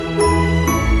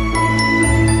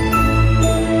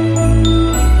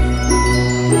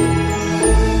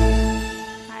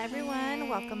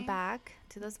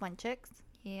to Those One Chicks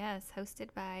Yes, hosted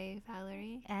by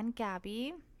Valerie. and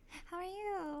Gabby. How are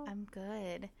you? I'm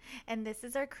good. And this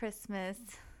is our Christmas,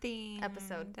 Themed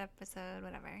episode.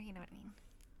 whatever. You know what I mean.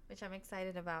 which I'm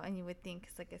excited about. And you would think,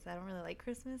 because like I said, I don't really like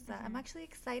Christmas. I'm actually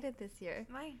excited this year.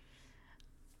 Why?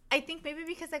 I think maybe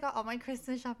because I got all my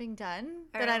Christmas shopping done,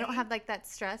 that I don't Early? have like that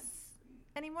stress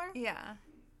anymore. Yeah.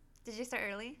 Did you start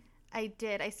early? I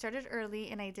did. I started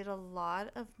early and I did a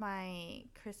lot of my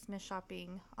Christmas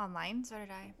shopping online. So did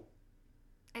I.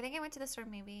 I think I went to the store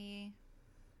maybe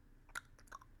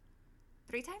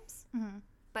 3 times. Mm-hmm.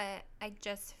 But I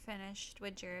just finished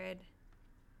with Jared.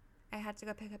 I had to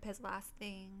go pick up his last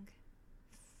thing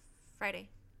Friday.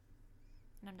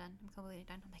 And I'm done. I'm completely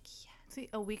done. I'm like, yeah. See,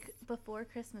 a week before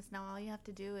Christmas, now all you have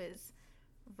to do is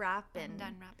wrap and... I'm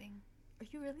done wrapping. Are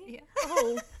you really? Yeah.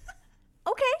 Oh.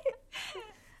 Okay.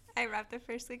 I wrapped the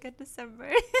first week of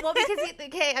December. Well, because,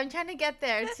 okay, I'm trying to get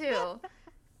there, too.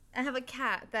 I have a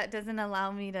cat that doesn't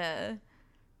allow me to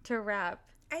wrap.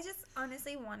 I just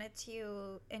honestly wanted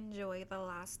to enjoy the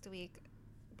last week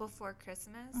before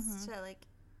Christmas to, like,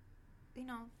 you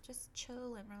know, just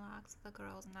chill and relax with the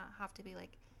girls and not have to be,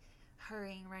 like,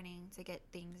 hurrying, running to get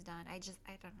things done. I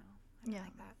don't know. I don't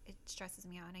like that. It stresses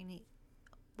me out, and I need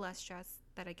less stress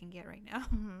that I can get right now.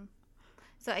 Mm-hmm.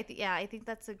 So, I think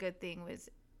that's a good thing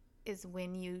is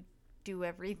when you do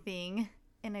everything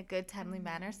in a good, timely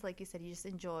manner. So, like you said, you just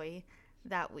enjoy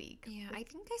that week. Yeah, I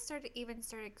think I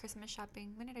started Christmas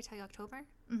shopping. When did I tell you? October?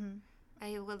 Mm-hmm.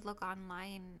 I would look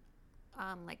online,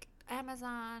 like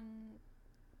Amazon,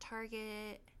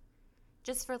 Target,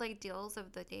 just for like deals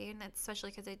of the day, and especially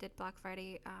because I did Black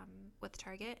Friday with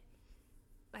Target.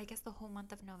 I guess the whole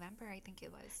month of November, I think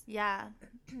it was. Yeah.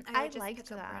 I would just liked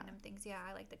pick up that. random things. Yeah,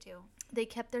 I liked it too. They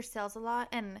kept their sales a lot,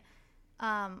 and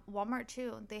Walmart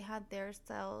too. They had their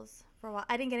sales for a while.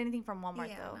 I didn't get anything from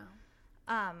Walmart though. No.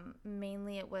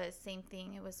 Mainly it was same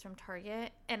thing. It was from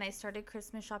Target, and I started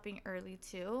Christmas shopping early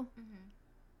too.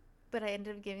 But I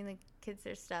ended up giving the kids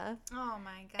their stuff. Oh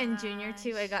my god. And Junior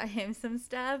too, I got him some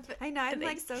stuff. I know. I'm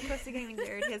like so close to getting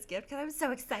Jared his gift because I'm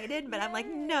so excited, but I'm like,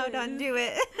 no, don't do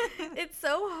it. It's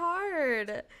so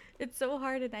hard. It's so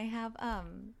hard, and I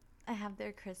have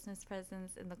their Christmas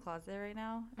presents in the closet right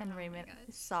now, and Raymond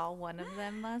saw one of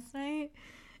them last night.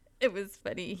 It was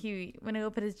funny. He went to go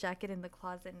put his jacket in the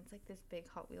closet, and it's like this big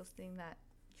Hot Wheels thing that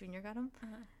Junior got him,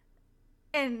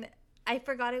 and I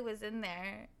forgot it was in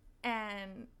there,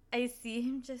 and I see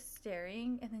him just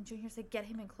staring, and then Junior's like, get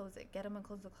him and close it. Get him and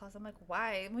close the closet. I'm like,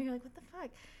 why? And we're like, what the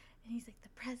fuck? And he's like, the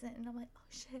present. And I'm like, oh,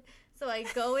 shit. So I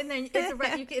go in there, and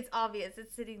it's obvious.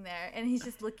 It's sitting there, and he's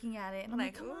just looking at it. And I'm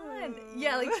like, come on.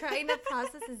 Yeah, like trying to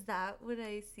process, is that what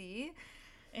I see?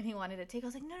 And he wanted to take. I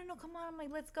was like, no, come on. I'm like,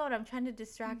 let's go. And I'm trying to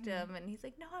distract him. And he's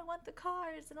like, no, I want the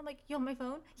cars. And I'm like, you want my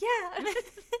phone? Yeah.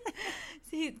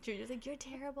 So Junior's like, you're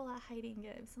terrible at hiding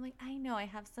gifts. I'm like, I know. I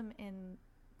have some in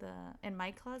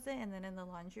my closet and then in the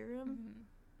laundry room.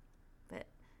 But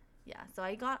yeah, so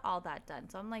I got all that done.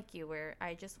 So I'm like you, where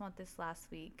I just want this last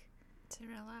week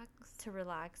To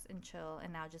relax and chill,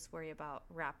 and now just worry about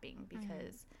wrapping,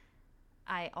 because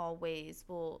I always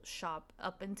will shop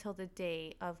up until the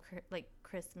day of like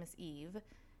Christmas Eve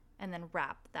and then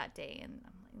wrap that day, and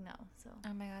I'm like, no. So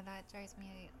Oh my god, that drives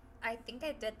me. I think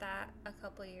I did that a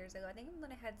couple years ago. I think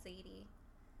when I had Zadie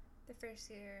the first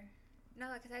year. No,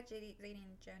 because I had Zadie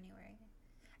in January.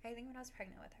 I think when I was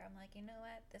pregnant with her, I'm like, you know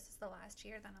what? This is the last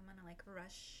year that I'm going to, like,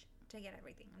 rush to get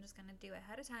everything. I'm just going to do it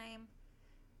ahead of time.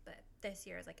 But this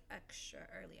year is, like, extra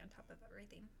early on top of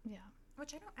everything. yeah.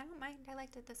 Which I don't mind. I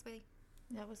liked it this way.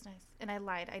 That was nice. And I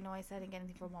lied. I know I said I didn't get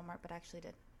anything from Walmart, but I actually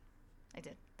did. I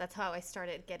did. That's how I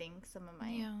started getting some of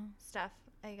my stuff.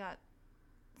 I got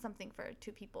something for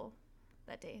 2 people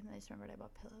that day, and I just remembered I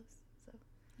bought pillows. So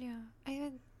yeah.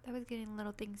 I was getting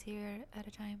little things here at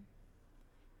a time.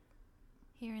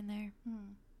 Here and there.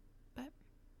 But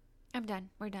I'm done.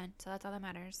 We're done. So that's all that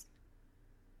matters.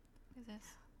 What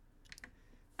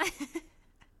is this?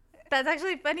 That's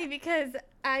actually funny, because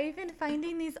I've been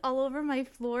finding these all over my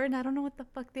floor, and I don't know what the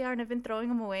fuck they are, and I've been throwing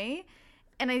them away.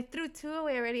 And I threw 2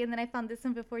 away already, and then I found this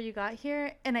one before you got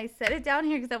here, and I set it down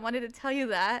here because I wanted to tell you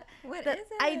that. What is it?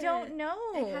 I don't know.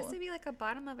 It has to be like a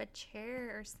bottom of a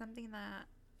chair or something that,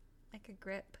 like a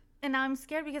grip. And now I'm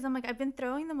scared, because I'm like, I've been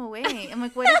throwing them away. I'm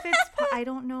like, what if it's... I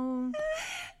don't know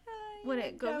what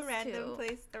it goes to.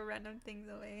 Place the random things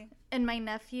away. And my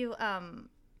nephew,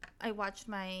 I watched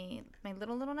my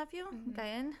little nephew,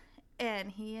 Gayan,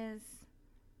 and he is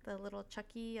the little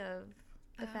Chucky of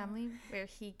the family, where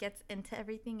he gets into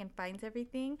everything and finds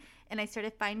everything. And I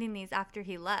started finding these after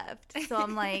he left. So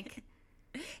I'm like,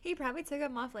 He probably took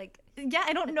him off like yeah,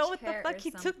 I don't know what the fuck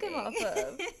he took him off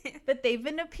of. But they've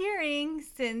been appearing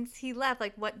since he left.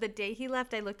 Like the day he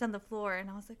left, I looked on the floor and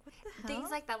I was like, what the hell?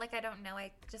 Things like that, like I don't know.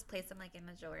 I just place them like in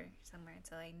the drawer somewhere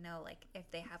until I know like if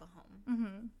they have a home.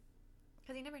 Mm-hmm.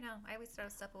 Because you never know. I always throw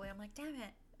stuff away. I'm like, damn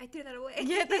it, I threw that away.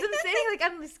 Yeah, that's what I'm saying. Like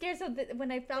I'm scared. So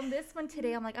when I found this one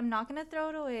today, I'm like, I'm not gonna throw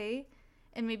it away,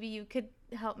 and maybe you could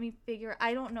help me figure.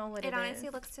 I don't know what it is. It honestly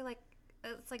looks to like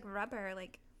it's like rubber,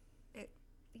 like it,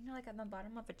 you know, like on the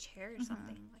bottom of a chair or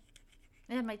something. Like,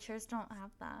 yeah, my chairs don't have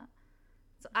that,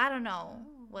 so I don't know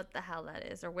what the hell that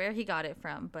is or where he got it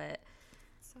from. But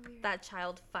so weird. That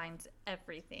child finds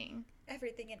everything.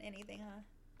 Everything and anything,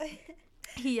 huh?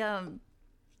 He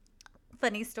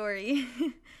funny story.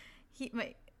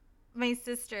 My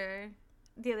sister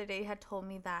the other day had told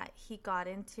me that he got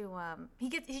into he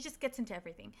just gets into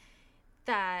everything.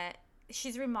 That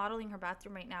she's remodeling her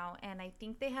bathroom right now, and I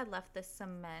think they had left the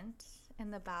cement in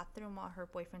the bathroom while her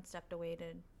boyfriend stepped away to,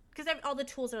 because all the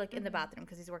tools are like in the bathroom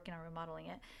because he's working on remodeling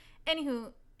it.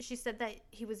 Anywho, she said that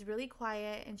he was really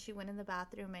quiet and she went in the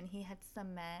bathroom and he had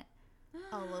cement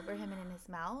all over him and in his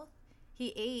mouth.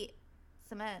 He ate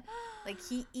cement. Like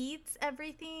he eats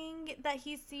everything that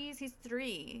he sees. He's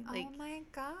 3. Like, oh my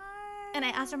god. And I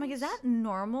asked her, I'm like, is that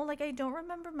normal? Like, I don't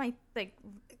remember my, like,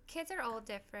 kids are all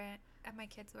different, and my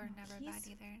kids were never bad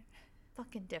either.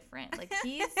 Fucking different. Like,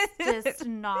 he's just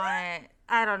not,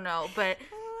 I don't know, but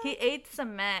he ate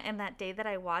cement, and that day that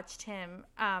I watched him,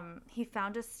 he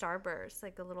found a Starburst,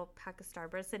 like a little pack of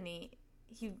Starburst, and he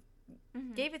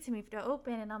gave it to me to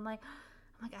open, and I'm like,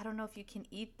 I don't know if you can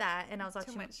eat that. And I was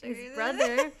watching his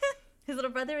brother. His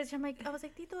little brother was here. I was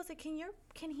like, Tito, I was like,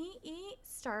 can he eat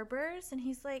Starburst? And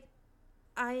he's like,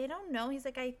 I don't know. He's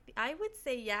like, I would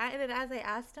say yeah. And then as I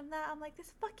asked him that, I'm like,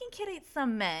 this fucking kid ate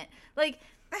cement. Like,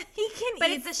 he can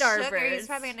but eat it's the Starburst. Sugar. He's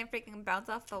probably gonna freaking bounce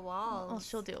off the walls. Well,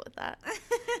 she'll deal with that.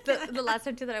 the last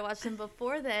time too that I watched him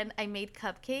before then, I made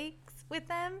cupcakes with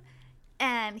them,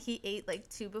 and he ate like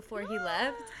 2 before he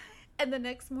left. And the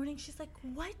next morning, she's like,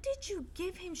 what did you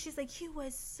give him? She's like, he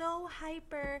was so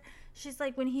hyper. She's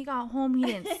like, when he got home, he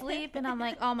didn't sleep. And I'm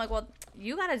like, oh, my God,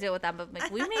 you got to deal with that. But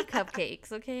like, we made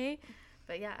cupcakes, okay?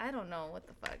 But yeah, I don't know what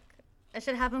the fuck. I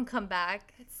should have him come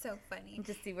back. It's so funny. And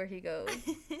just see where he goes. I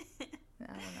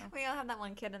don't know. We all have that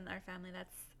one kid in our family.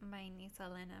 That's my niece,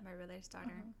 Elena, my brother's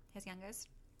daughter, his youngest.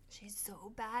 She's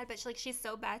so bad, but she's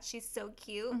so bad. She's so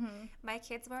cute. My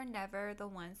kids were never the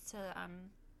ones to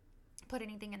put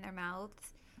anything in their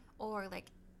mouths or like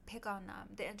pick on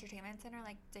the entertainment center,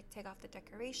 like take off the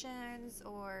decorations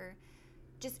or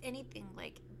just anything.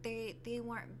 Like they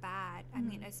weren't bad. I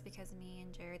mean, it's because me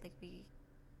and Jared, like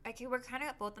we're kind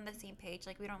of both on the same page.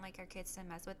 Like we don't like our kids to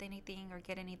mess with anything or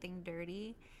get anything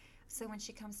dirty. So when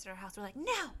she comes to our house, we're like,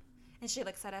 no, and she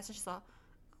looks at us and she's all,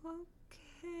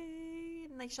 okay,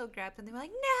 and like she'll grab something, we're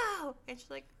like, no, and she's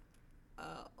like,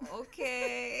 oh,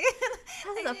 okay.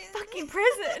 That's a fucking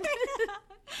prison.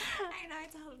 I know.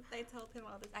 I told him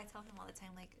all this. I tell him all the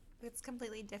time, like, it's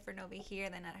completely different over here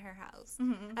than at her house.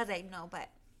 I was like, no, but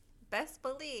best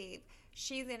believe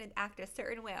she's gonna act a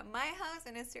certain way at my house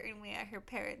and a certain way at her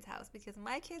parents' house because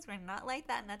my kids were not like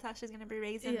that, and that's how she's gonna be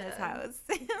raised in this house.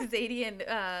 Zadie and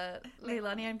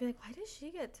Leilani, I'd be like, why does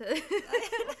she get to?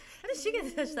 How does she get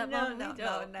to touch that? No.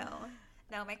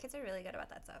 No, my kids are really good about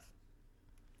that stuff.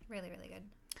 Really, really good.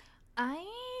 I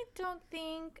don't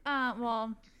think.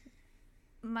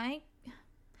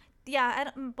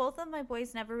 Both of my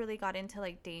boys never really got into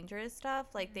like dangerous stuff.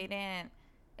 Like they didn't.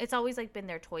 It's always like been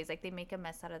their toys. Like they make a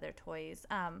mess out of their toys.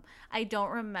 I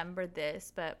don't remember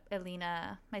this, but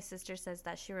Alina, my sister, says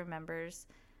that she remembers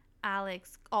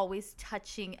Alex always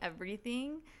touching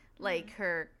everything, like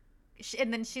her.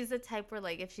 And then she's the type where,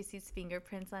 like, if she sees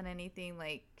fingerprints on anything,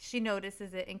 like, she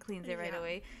notices it and cleans it right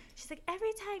away. She's like,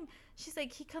 every time, she's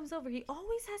like, he comes over, he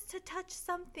always has to touch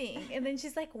something. And then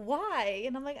she's like, why?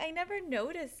 And I'm like, I never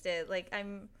noticed it. Like,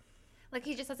 Like,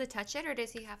 he just has to touch it, or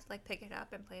does he have to, like, pick it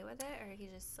up and play with it? Or he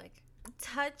just, like...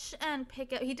 touch and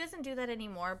pick it. He doesn't do that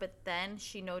anymore, but then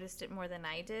she noticed it more than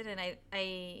I did. And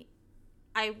I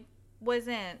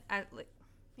wasn't, like...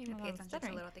 Even pay attention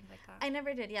to little things like that. I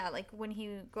never did, yeah. Like, when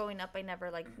growing up, I never,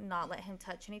 like, not let him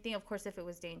touch anything. Of course, if it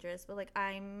was dangerous. But, like,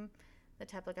 I'm the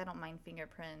type, like, I don't mind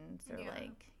fingerprints or,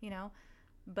 like, you know.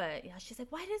 But, yeah, she's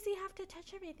like, why does he have to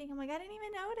touch everything? I'm like, I didn't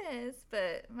even notice.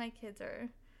 But my kids are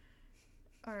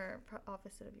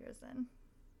opposite of yours then.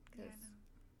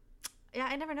 Yeah,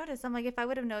 I never noticed. I'm like, if I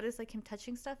would have noticed, like, him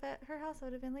touching stuff at her house, I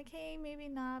would have been like, hey, maybe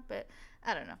not. But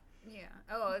I don't know. Yeah.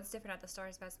 Oh, it's different at the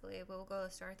stores, best believe. We'll go to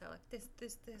the store, they're like, this.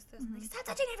 Like, stop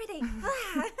touching everything.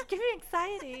 Give me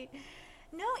anxiety.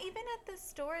 No, even at the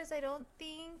stores, I don't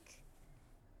think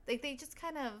like they just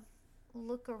kind of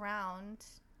look around.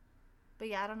 But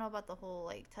yeah, I don't know about the whole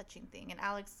like touching thing. And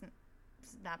Alex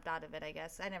snapped out of it, I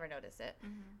guess. I never noticed it.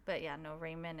 But yeah, no,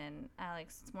 Raymond and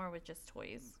Alex, it's more with just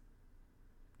toys.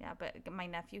 Yeah, but my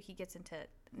nephew, he gets into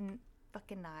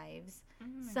fucking knives,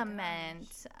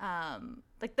 cement,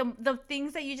 like the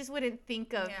things that you just wouldn't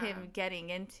think of him getting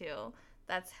into.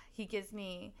 He gives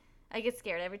me, I get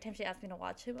scared every time she asks me to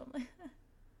watch him. I'm like,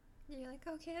 you're like,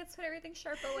 okay, let's put everything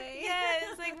sharp away.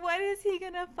 Yes, like what is he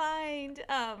gonna find?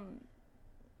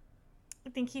 I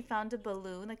think he found a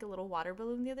balloon, like a little water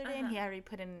balloon the other day, and he already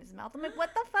put it in his mouth. I'm like,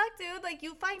 what the fuck, dude? Like,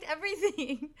 you find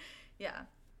everything. Yeah.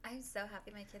 I'm so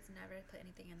happy my kids never put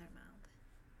anything in their mouth.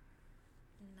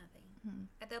 Nothing.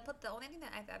 They'll put, the only thing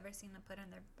that I've ever seen them put in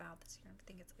their mouth this year, I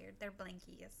think it's weird, they're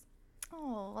blankies.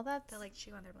 Oh, well, that's... They'll, like,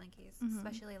 chew on their blankies,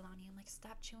 especially Lonnie. I'm like,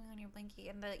 stop chewing on your blankie.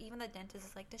 And even the dentist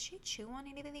is like, does she chew on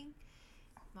anything?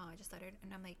 Well, I just stuttered.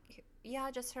 And I'm like,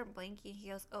 yeah, just her blankie. He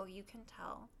goes, oh, you can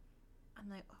tell. I'm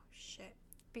like, oh, shit.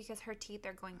 Because her teeth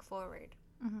are going forward.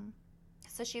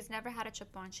 So she's never had a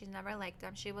chip on. She's never liked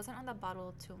them. She wasn't on the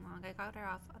bottle too long. I got her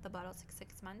off of the bottle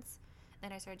 6 months.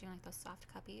 Then I started doing, like, those soft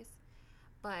cuppies.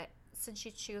 But since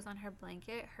she chews on her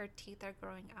blanket, her teeth are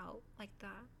growing out like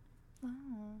that.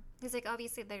 Oh. He's like,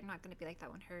 obviously, they're not going to be like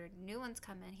that when her new ones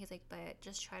come in. He's like, but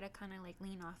just try to kind of, like,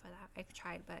 lean off of that. I've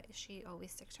tried, but she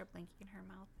always sticks her blankie in her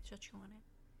mouth. She'll chew on it.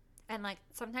 And, like,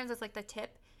 sometimes it's, like, the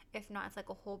tip. If not, it's, like,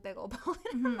 a whole big old ball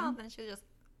in her mouth, and she'll just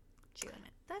chew on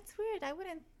it. That's weird. I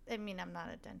mean, I'm not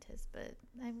a dentist, but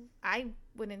I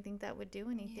wouldn't think that would do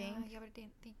anything. Yeah, I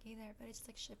didn't think either, but it's,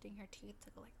 like, shifting her teeth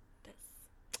to go like this.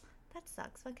 That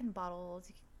sucks. Fucking bottles,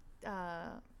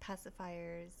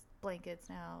 pacifiers, blankets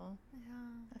now.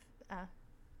 Yeah.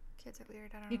 Kids are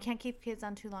weird. I don't know. You can't keep kids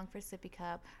on too long for a sippy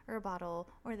cup or a bottle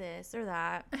or this or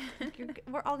that.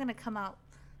 We're all gonna come out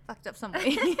fucked up some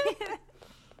way.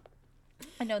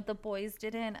 I know the boys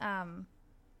didn't.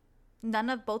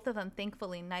 Both of them,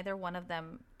 thankfully, neither one of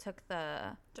them took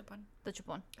the chupon.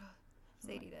 Oh,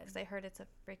 Sadie did. Because I heard it's a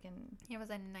freaking. It was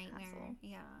a nightmare. Hassle.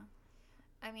 Yeah.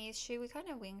 I mean, we kind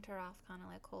of winged her off, kind of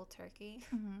like cold turkey.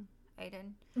 I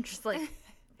did. Just like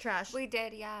trash. We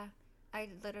did, yeah. I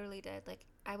literally did. Like,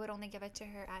 I would only give it to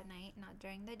her at night, not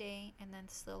during the day, and then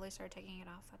slowly started taking it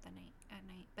off at night.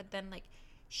 But then, like,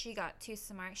 she got too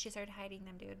smart. She started hiding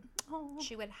them, dude. Oh.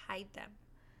 She would hide them.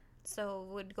 So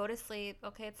would go to sleep.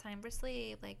 Okay, it's time for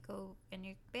sleep. Like, go in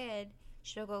your bed.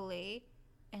 She'll go lay,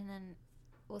 and then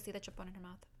we'll see the chip in her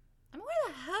mouth. I'm like, where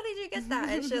the hell did you get that?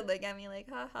 And she'll look at me like,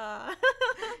 haha.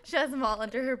 She has them all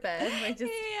under her bed. Like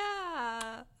just...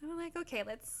 Yeah. I'm like, okay,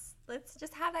 let's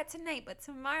just have that tonight, but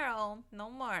tomorrow, no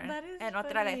more. That is and funny.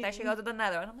 otra vez, there she goes with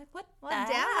another one. I'm like, what the hell?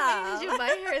 How did you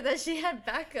buy her that she had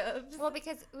backups? Well,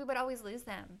 because we would always lose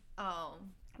them. Oh.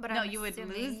 But no, you would lose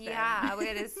them. Yeah, I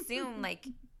would assume, like,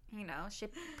 you know, she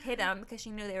hid them because she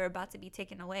knew they were about to be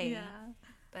taken away. Yeah.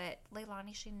 But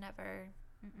Leilani, she never,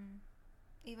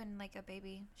 even like a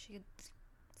baby, she'd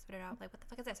spit it out. Like, what the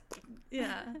fuck is this?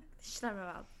 Yeah. She's not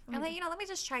about. I'm like, let me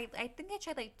just try. I think I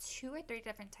tried like 2 or 3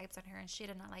 different types on her, and she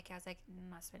did not like it. I was like, I'm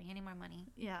not spending any more money.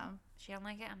 Yeah. She don't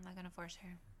like it. I'm not gonna force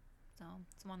her. So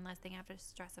it's one less thing I have to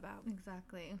stress about.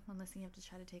 Exactly. One less thing you have to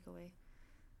try to take away.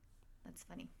 That's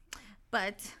funny.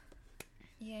 But.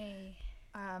 Yay.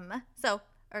 So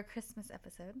our Christmas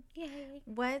episode. Yay.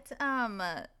 What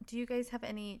do you guys have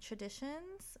any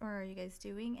traditions, or are you guys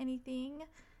doing anything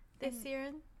this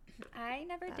year? I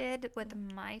never did with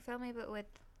my family, but with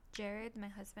Jared, my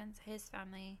husband's, his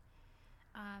family,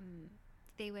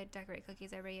 they would decorate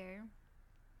cookies every year.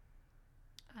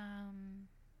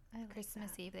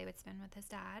 Christmas Eve they would spend with his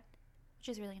dad, which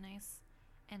is really nice,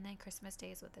 and then Christmas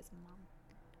days with his mom.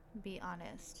 Be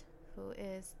honest, who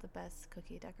is the best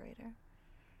cookie decorator?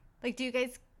 Like, do you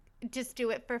guys just do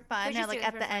it for fun, or like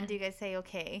at the end do you guys say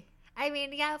okay? I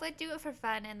mean, yeah, we'd do it for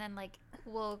fun, and then like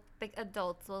we'll, like,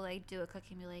 adults will like do a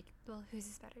cookie and be like, well, whose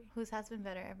is better? Whose has been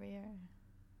better every year?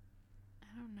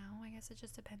 I don't know. I guess it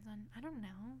just depends on, I don't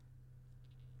know.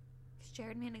 Because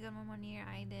Jared made a good one year.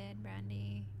 I did.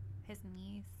 Brandy, his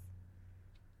niece.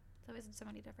 It's always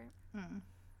somebody different.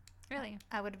 Really?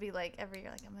 I would be like every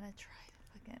year, like, I'm gonna try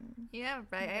the fucking. Yeah,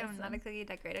 right. I'm not a cookie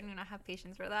decorator. I do not have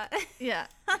patience for that. Yeah.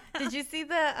 Did you see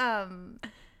the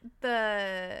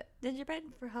gingerbread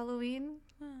for Halloween?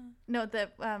 No, the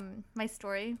my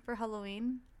story for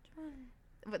Halloween.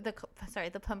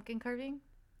 The pumpkin carving.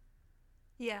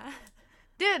 Yeah.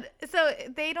 Dude, so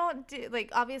they don't do,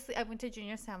 like, obviously I went to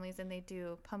Junior's families and they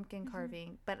do pumpkin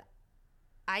carving, but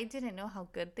I didn't know how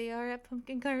good they are at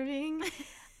pumpkin carving.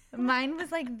 Mine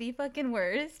was like the fucking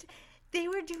worst. They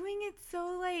were doing it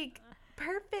so like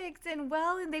perfect and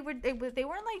well, and they weren't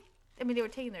like, I mean, they were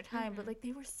taking their time, but Mhm. like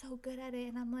they were so good at it.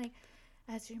 And I'm like,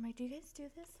 I asked him, I'm like, do you guys do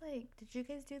this? Like, did you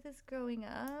guys do this growing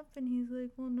up? And he's like,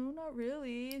 well, no, not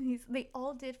really. And they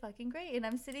all did fucking great. And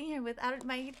I'm sitting here with,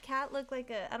 my cat looked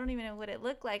like I don't even know what it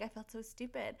looked like. I felt so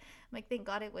stupid. I'm like, thank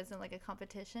God it wasn't like a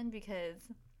competition, because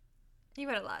You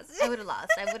would have lost. I would have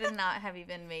lost. I would have not have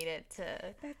even made it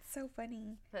to. That's so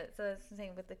funny. But so that's the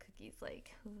thing with the cookies.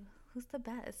 Like, who's the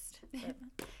best? But,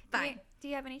 Do fine. do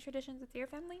you have any traditions with your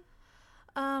family?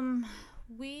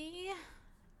 We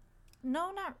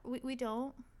no, not we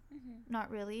don't. Mm-hmm. Not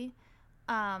really.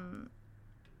 Um,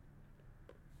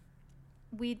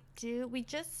 we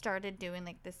just started doing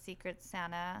like the Secret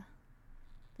Santa,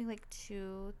 I think like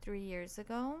 2-3 years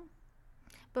ago.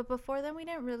 But before then, we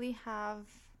didn't really have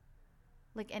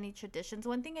like any traditions.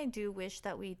 One thing I do wish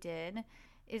that we did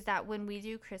is that when we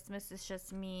do Christmas, it's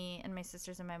just me and my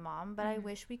sisters and my mom. But I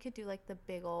wish we could do like the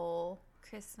big old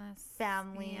Christmas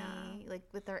family, Yeah. like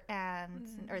with our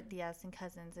aunts and, or tias and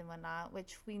cousins and whatnot,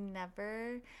 which we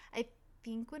never. I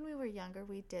think when we were younger,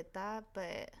 we did that,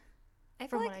 but I feel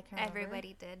from what like I can remember.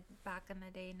 everybody did back in the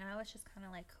day. Now it's just kind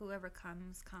of like whoever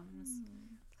comes.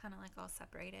 It's kind of like all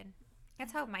separated.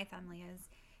 That's how my family is.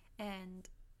 And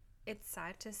it's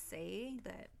sad to say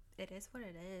that it is what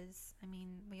it is. I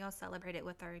mean, we all celebrate it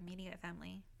with our immediate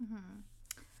family.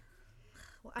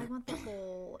 Well, I want the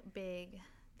whole big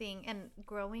thing. And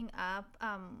growing up,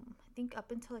 I think up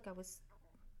until like I was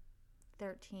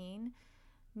 13,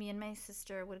 me and my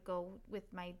sister would go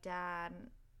with my dad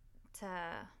to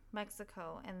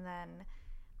Mexico, and then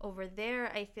over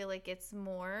there I feel like it's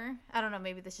more, I don't know,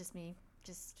 maybe that's just me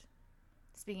just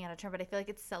speaking out of turn, but I feel like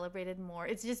it's celebrated more.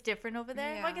 It's just different over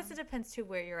there. Well, I Yeah. guess it depends too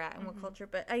where you're at and what culture,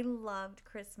 but I loved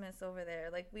Christmas over there.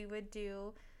 Like we would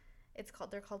do,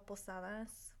 they're called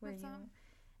posadas, where What's you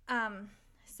that?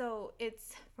 so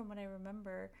it's, from what I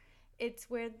remember, it's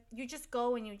where you just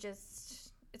go and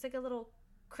it's like a little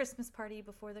Christmas party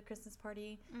before the Christmas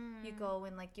party. You go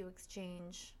and like you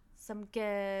exchange some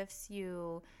gifts.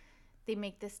 They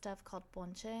make this stuff called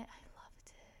ponche. I loved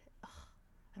it. Ugh,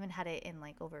 I haven't had it in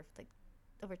like over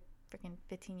freaking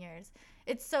 15 years.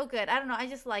 It's so good. I don't know. I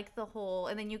just like the whole,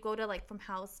 and then you go to like from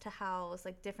house to house,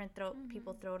 like different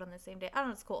people throw it on the same day. I don't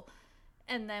know. It's cool.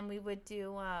 And then we would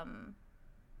do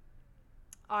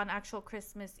on actual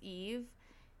Christmas Eve,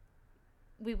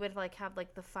 we would like have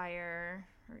like the fire,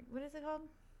 or what is it called?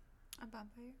 A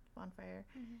bonfire.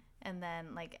 And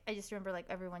then like I just remember like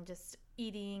everyone just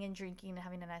eating and drinking and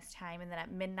having a nice time. And then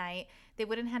at midnight they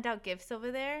wouldn't hand out gifts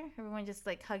over there. Everyone just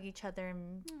like hug each other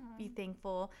and be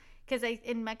thankful, because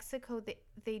in Mexico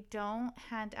they don't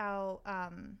hand out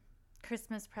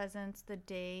Christmas presents the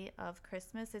day of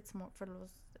Christmas. It's more for el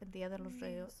Dia de los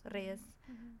Reyes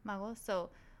Magos. So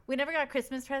we never got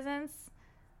Christmas presents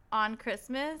on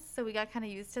Christmas, so we got kind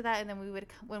of used to that. And then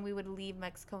when we would leave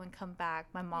Mexico and come back,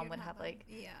 my mom would have like,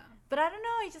 but I don't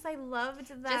know, I loved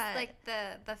that. Just like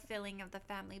the feeling of the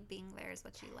family being there is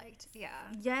what you liked.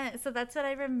 Yeah, so that's what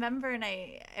I remember. And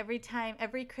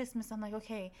every Christmas I'm like,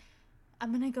 okay,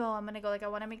 I'm gonna go, like I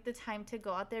want to make the time to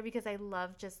go out there, because I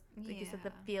love just like you said,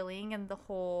 the feeling and the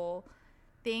whole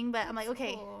thing. But I'm like,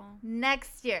 okay, cool.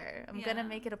 Next year I'm gonna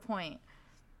make it a point.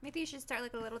 Maybe you should start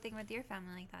like a little thing with your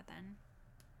family like that then.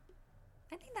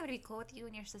 I think that would be cool with you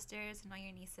and your sisters and all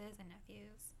your nieces and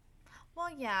nephews. Well,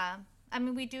 yeah. I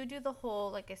mean, we do the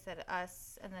whole, like I said,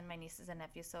 us and then my nieces and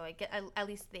nephews. So at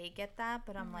least they get that.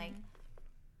 But I'm like,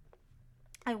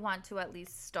 I want to at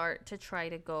least start to try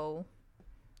to go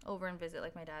over and visit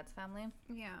like my dad's family.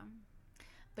 Yeah.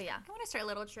 But yeah. I want to start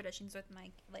little traditions with my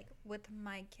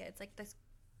kids. Like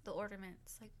the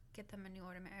ornaments. Like get them a new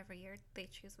ornament every year. They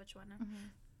choose which one.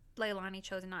 Leilani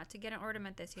chose not to get an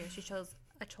ornament this year. She chose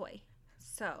a toy.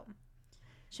 So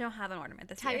she don't have an ornament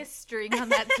this year. Tie a string on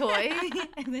that toy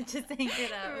and then just hang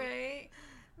it up. Right.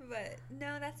 But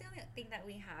no, that's the only thing that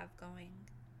we have going.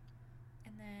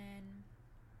 And then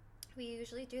we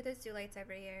usually do the zoo lights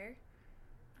every year.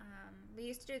 We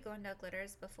used to do glow in the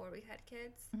glitters before we had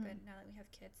kids, but now that we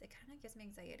have kids, it kind of gives me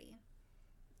anxiety.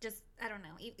 Just, I don't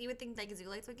know. You would think like zoo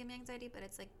lights would give me anxiety, but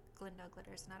it's like glow in the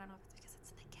glitters, and I don't know if it's because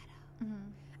it's in the ghetto.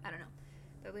 I don't know.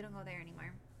 But we don't go there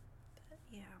anymore. But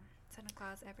yeah, Santa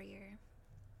Claus every year.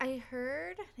 I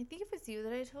heard, I think it was you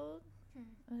that I told.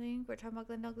 I think we're talking about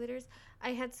Glendale Glitters. I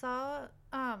had saw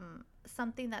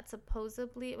something that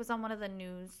supposedly, it was on one of the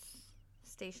news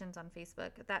stations on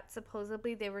Facebook, that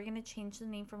supposedly they were going to change the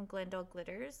name from Glendale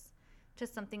Glitters to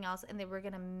something else, and they were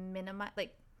going to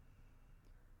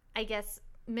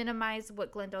minimize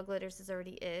what Glendale Glitters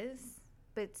already is,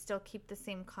 but still keep the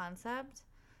same concept.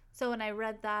 So when I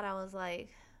read that, I was like,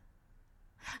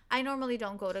 I normally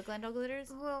don't go to Glendale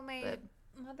Glitters. Well, my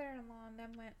mother-in-law and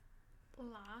them went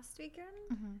last weekend,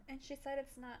 Mm-hmm. and she said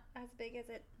it's not as big as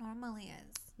it normally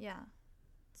is. Yeah.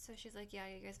 So she's like, yeah,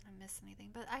 you guys didn't miss anything.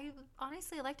 But I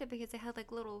honestly liked it because they had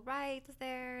like little rides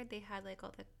there. They had like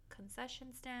all the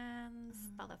concession stands,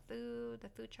 all the food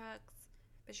trucks.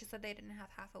 But she said they didn't have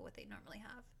half of what they normally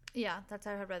have. Yeah, that's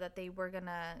how I read that they were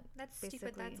gonna. That's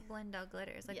stupid. That's Blendell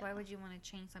glitters. Like, why would you want to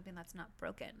change something that's not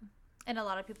broken? And a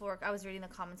lot of people were. I was reading the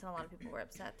comments, and a lot of people were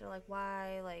upset. They're like,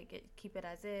 "Why? Like, keep it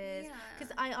as is."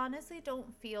 Because I honestly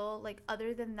don't feel like,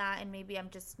 other than that, and maybe I'm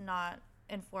just not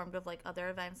informed of like other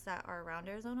events that are around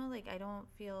Arizona. Like, I don't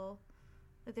feel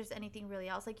like there's anything really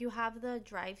else. Like, you have the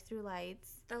drive-through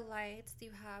lights. The lights.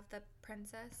 You have the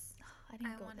Princess. I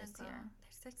didn't go this year. They're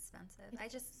so expensive.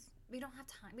 We don't have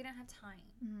time. We don't have time.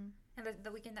 Mm-hmm. And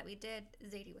the weekend that we did,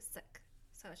 Zadie was sick,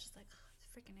 so it's just like, it's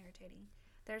freaking irritating.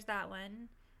 There's that one.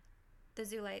 The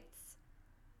zoo lights.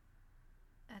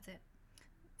 That's it.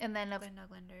 And then Glendale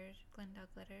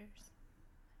glitters.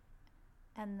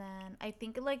 And then I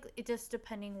think like it just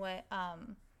depending what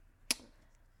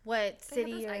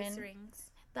city you're in.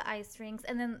 The ice rings.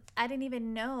 And then I didn't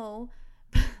even know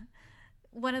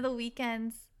one of the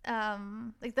weekends,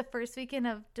 like the first weekend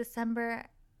of December,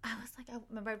 I was like, I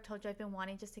remember I told you I've been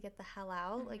wanting just to get the hell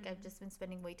out. Mm-hmm. Like, I've just been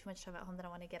spending way too much time at home that I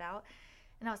want to get out.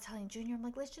 And I was telling Junior, I'm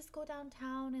like, let's just go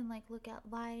downtown and like look at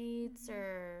lights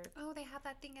or. Oh, they have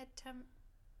that thing at Tempe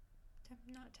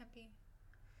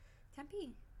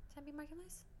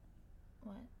Marketplace.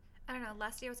 What? I don't know.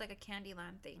 Last year was like a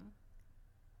Candyland thing.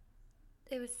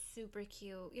 It was super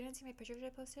cute. You didn't see my pictures I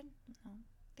posted? No.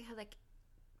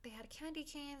 They had candy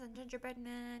canes and gingerbread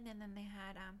men, and then they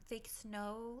had fake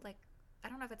snow. Like, I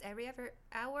don't know if it's every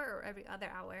hour or every other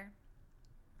hour.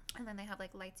 And then they have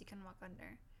like lights you can walk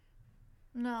under.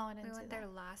 No, I didn't. We went there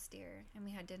last year, and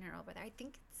we had dinner over there. I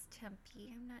think it's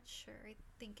Tempe. I'm not sure. I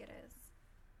think it is.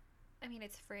 I mean,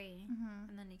 it's free,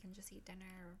 and then you can just eat dinner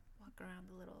or walk around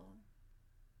the little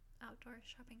outdoor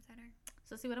shopping center.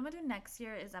 So see, what I'm gonna do next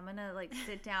year is I'm gonna like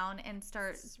sit down and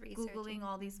start Googling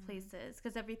all these places,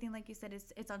 because everything, like you said,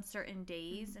 it's on certain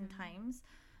days and times.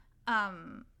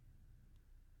 And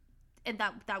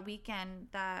that weekend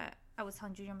that I was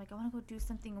telling Junior, I'm like, I want to go do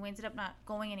something, and we ended up not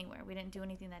going anywhere. We didn't do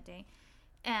anything that day,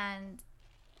 and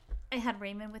I had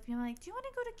Raymond with me. I'm like, do you want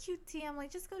to go to QT? I'm like,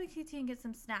 just go to QT and get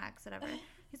some snacks, whatever.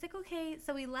 He's like, okay.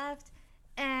 So we left,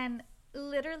 and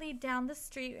literally down the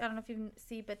street, I don't know if you can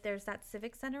see, but there's that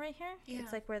Civic Center right here. Yeah.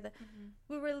 It's like where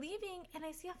we were leaving, and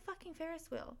I see a fucking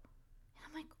Ferris wheel. And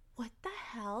I'm like, what the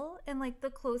hell? And like the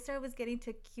closer I was getting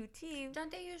to QT.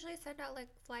 Don't they usually send out like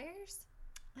flyers?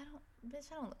 I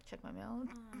don't check my mail.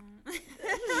 It's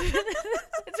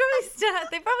probably sad.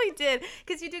 They probably did,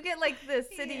 because you do get like the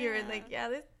city you're in. Like, yeah,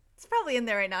 it's probably in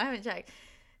there right now. I haven't checked.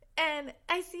 And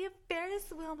I see a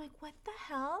Ferris wheel. I'm like, what the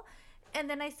hell? And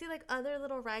then I see like other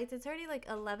little rides. It's already like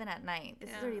 11 at night. This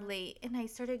is already late. And I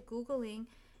started Googling,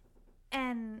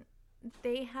 and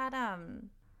they had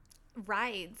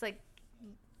rides, like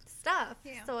stuff.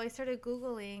 Yeah. So I started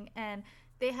Googling, and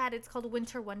they had, it's called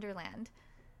Winter Wonderland.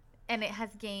 And it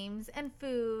has games and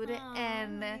food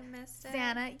and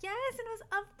Santa. Yes, and it was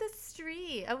up the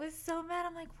street. I was so mad.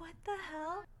 I'm like, what the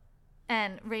hell?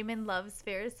 And Raymond loves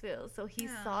Ferris wheels, so he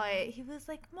saw it. He was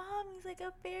like, Mom, he's like,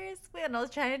 a Ferris wheel. And I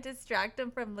was trying to distract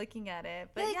him from looking at it.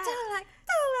 But yeah, don't like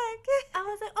it. I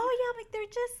was like, oh, yeah, I'm like, they're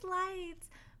just lights.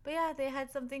 But yeah, they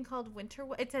had something called Winter.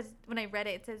 It says, when I read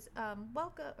it, it says,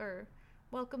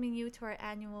 welcoming you to our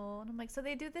annual. And I'm like, so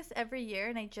they do this every year,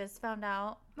 and I just found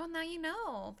out. Well, now you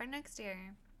know for next year.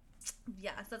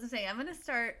 Yeah, so that's what I'm saying. I'm gonna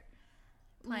start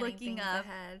looking up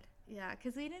ahead. Yeah,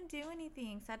 because we didn't do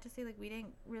anything. Sad to say, like, we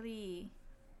didn't really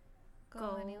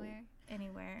go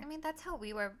anywhere. I mean, that's how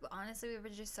we were. Honestly, we were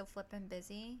just so flippin'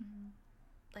 busy.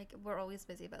 Like, we're always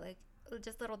busy, but like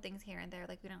just little things here and there.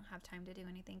 Like, we don't have time to do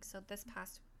anything. So this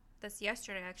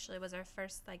yesterday actually was our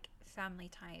first like family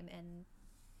time in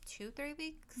 2-3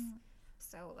 weeks.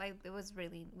 So like we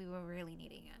were really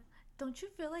needing it. Don't you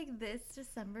feel like this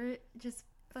December just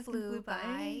fucking flew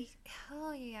by?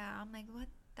 Hell yeah. I'm like, what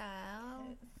the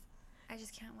hell? I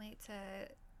just can't wait to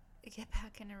get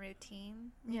back in a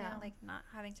routine. You know, like not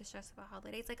having to stress about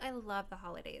holidays. Like, I love the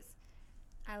holidays.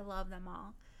 I love them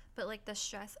all. But like the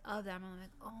stress of them, I'm like,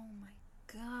 oh my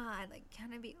God, like,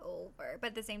 can it be over? But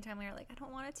at the same time, we were like, I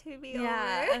don't want it to be over. You're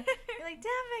like,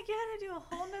 damn it, you had to do a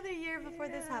whole nother year before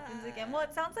this happens again. Well,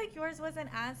 it sounds like yours wasn't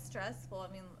as stressful.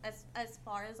 I mean, as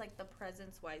far as like the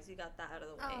presents wise, you got that out of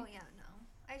the way. Oh yeah, no.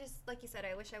 I just, like you said,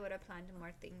 I wish I would have planned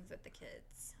more things with the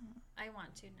kids. I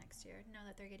want to next year, now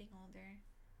that they're getting older.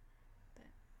 But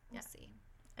we'll see.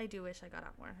 I do wish I got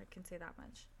out more. I can say that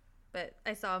much. but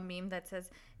I saw a meme that says,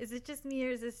 "Is it just me or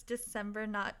is this December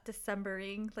not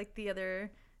Decembering like the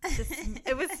other?"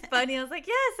 It was funny. I was like,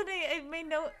 yes, and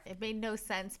it made no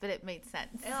sense, but it made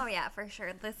sense. Oh yeah, for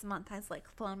sure. This month has like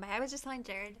flown by. I was just telling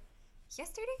Jared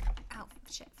yesterday. Oh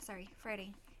shit, sorry,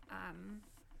 Friday.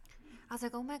 I was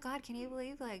like, oh my god, can you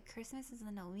believe like Christmas is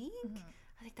in a week? I was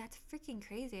like, that's freaking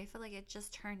crazy. I feel like it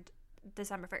just turned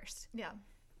December 1st. Yeah.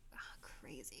 Oh,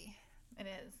 crazy. It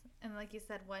is. And like you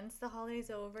said, once the holiday's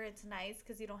over, it's nice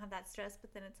because you don't have that stress.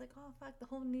 But then it's like, oh fuck, the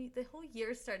whole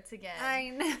year starts again. I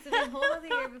know. So the whole other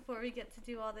year before we get to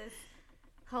do all this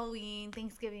Halloween,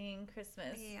 Thanksgiving,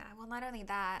 Christmas. Yeah. Well, not only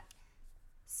that.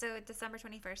 So December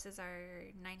 21st is our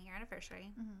 9-year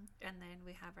anniversary, and then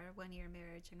we have our 1-year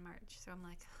marriage in March. So I'm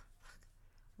like, oh,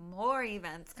 fuck, more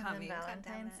events coming. And then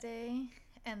Valentine's Day,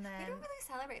 and then we don't really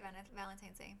celebrate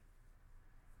Valentine's Day.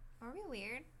 Are we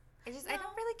weird? I No.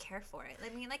 don't really care for it.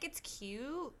 I mean, like, it's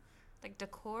cute, like,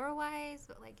 decor-wise,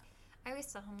 but, like, I always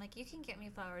tell him, like, you can get me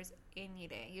flowers any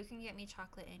day. You can get me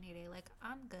chocolate any day. Like,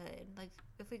 I'm good. Like,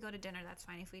 if we go to dinner, that's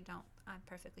fine. If we don't, I'm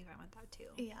perfectly fine with that,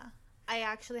 too. Yeah. I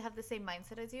actually have the same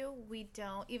mindset as you. We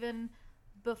don't, even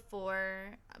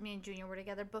before me and Junior were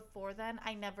together, before then,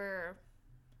 I never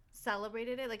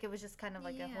celebrated it. Like, it was just kind of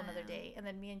like a whole nother day. And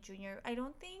then me and Junior,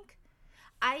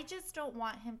 I just don't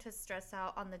want him to stress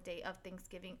out on the day of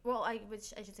Thanksgiving. Well, I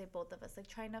should say both of us, like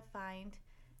trying to find.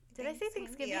 Did I say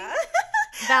Thanksgiving? Yeah.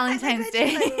 Valentine's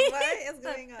Day. Like, what is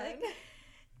going on?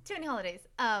 Too many holidays.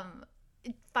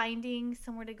 Finding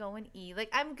somewhere to go and eat. Like,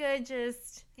 I'm good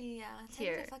just Yeah.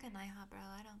 here. Take the fucking IHOP, bro.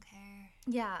 I don't care.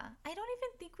 Yeah. I don't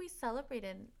even think we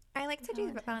celebrated. I like to do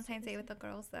Valentine's Valentine's Day Day with the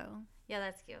girls, though. Yeah,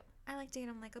 that's cute. I like to get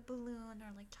them, like, a balloon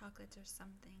or, like, chocolates or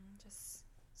something. Just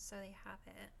so they have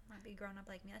it. Not be grown up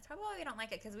like me. That's probably why we don't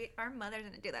like it, because our mothers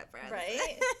didn't do that for us.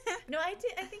 Right? No, I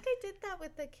did. I think I did that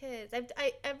with the kids.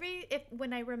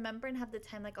 When I remember and have the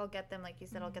time, like, I'll get them, like you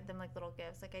said, I'll get them like little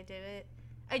gifts. Like, I did it.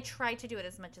 I try to do it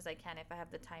as much as I can if I have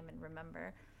the time and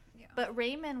remember. Yeah. But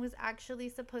Raymond was actually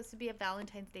supposed to be a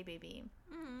Valentine's Day baby,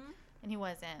 and he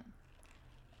wasn't.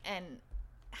 And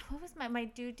what was my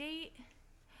due date?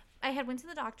 I had went to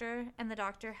the doctor, and the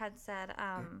doctor had said,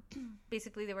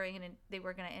 basically they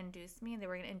were gonna induce me, and they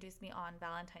were gonna induce me on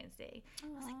Valentine's Day. I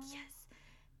was like, yes.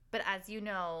 But as you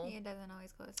know, it doesn't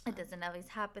always go as it doesn't always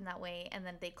happen that way. And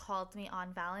then they called me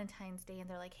on Valentine's Day, and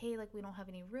they're like, hey, like, we don't have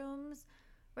any rooms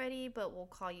ready, but we'll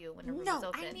call you when a room is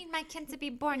open. I need my kid to be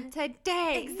born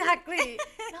today. Exactly.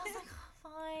 And I was like, oh,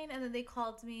 fine. And then they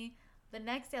called me the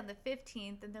next day on the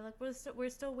 15th, and they're like, we're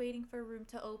still waiting for a room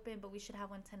to open, but we should have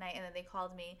one tonight. And then they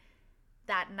called me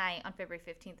that night on February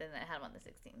 15th, and then I had him on the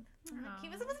 16th. Like, he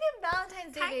was supposed to be a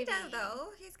Valentine's Day baby. Kind of, though.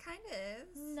 He's kind of.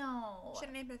 No. Should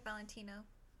have named it Valentino.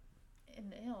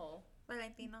 Ew.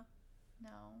 Valentino.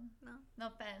 No. No. No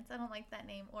offense. I don't like that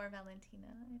name, or Valentina.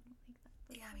 I don't like that.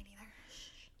 But, Yeah, me neither.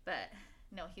 but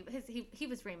no, he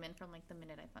was Raymond from, like, the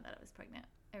minute I found out I was pregnant.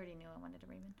 I already knew I wanted a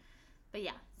Raymond. But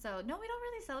yeah, so no, we don't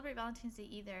really celebrate Valentine's Day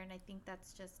either, and I think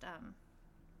that's just the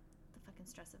fucking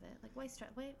stress of it. Like, why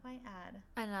stress? Why add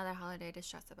another holiday to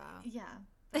stress about? Yeah,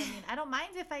 but, I mean, I don't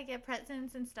mind if I get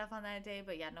presents and stuff on that day,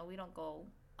 but yeah, no, we don't go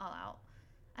all out.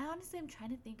 I honestly am trying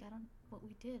to think. What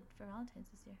we did for Valentine's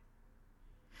this year.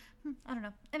 I don't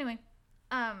know. Anyway,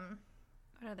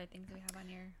 what other things do we have on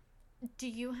your? Do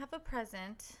you have a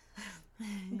present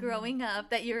growing up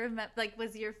that you remember, like,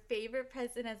 was your favorite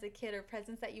present as a kid, or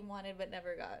presents that you wanted but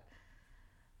never got?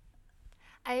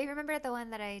 I remember the one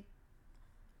that I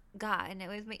got, and it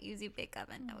was my Easy Bake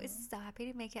Oven. I was so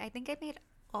happy to make it. I think I made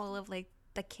all of, like,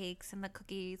 the cakes and the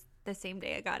cookies the same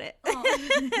day I got it.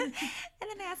 And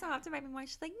then I asked my mom to buy me more.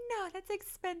 She's like, no, that's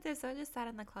expensive. So I just sat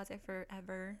in the closet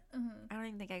forever. I don't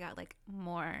even think I got, like,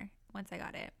 more once I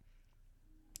got it.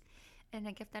 And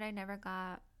a gift that I never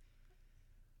got,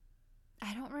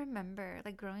 I don't remember.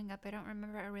 Like, growing up, I don't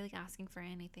remember really asking for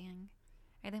anything.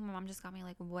 I think my mom just got me,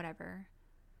 like, whatever.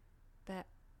 But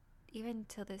even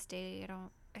till this day,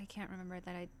 I can't remember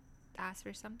that I asked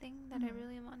for something that I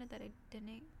really wanted that I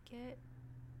didn't get.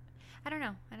 I don't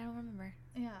know. I don't remember.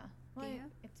 Yeah. Well, Do you?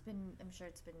 I'm sure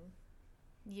it's been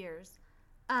years.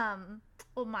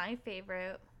 Well, my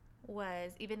favorite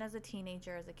was, even as a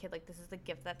teenager, as a kid, like, this is the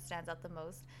gift that stands out the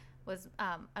most, was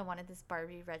I wanted this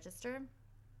Barbie register.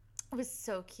 It was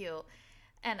so cute.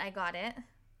 And I got it.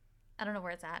 I don't know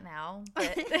where it's at now,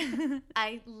 but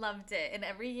I loved it. And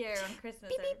every year on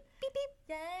Christmas, Beep, beep, beep,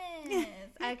 beep. yes,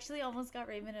 I actually almost got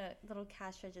Raymond a little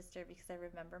cash register because I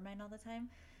remember mine all the time.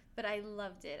 But I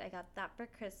loved it. I got that for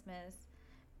Christmas.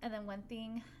 And then one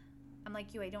thing, I'm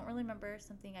like you, I don't really remember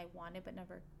something I wanted but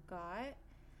never got.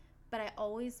 But I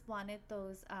always wanted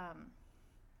those, what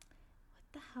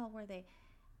the hell were they?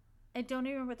 I don't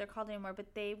even remember what they're called anymore,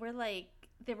 but they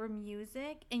were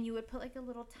music, and you would put like a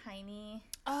little tiny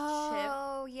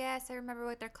Oh, yes, I remember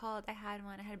what they're called. I had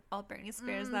one. I had all Britney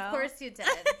Spears, though. Of course you did.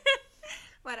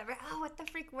 Whatever. Oh, what the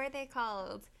freak were they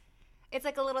called? It's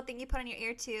like a little thing you put on your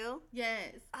ear, too.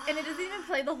 Yes. And it doesn't even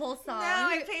play the whole song. No,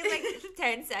 it plays like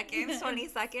 10 seconds, 20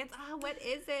 seconds. Oh, what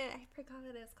is it? I forgot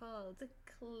what it's called. The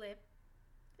clip.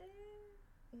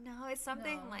 No, it's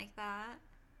something like that.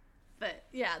 But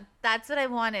yeah, that's what I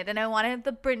wanted. And I wanted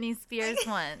the Britney Spears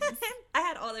ones. I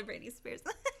had all the Britney Spears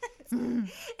ones.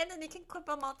 And then you can clip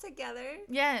them all together.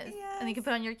 Yes. And you can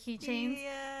put on your keychains.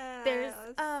 Yeah. There's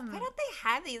Why don't they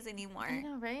have these anymore? I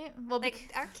know, right? Well,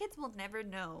 like our kids will never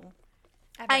know.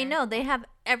 Ever. I know they have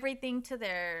everything to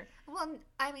their. Well,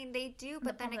 I mean they do,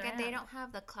 but then again, they don't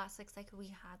have the classics like we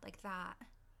had, like that.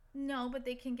 No, but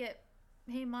they can get.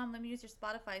 Hey, Mom, let me use your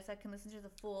Spotify so I can listen to the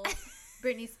full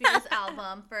Britney Spears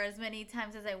album for as many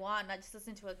times as I want, not just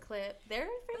listen to a clip. They're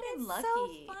freaking lucky.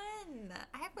 So fun.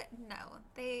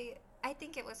 I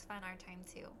think it was fun our time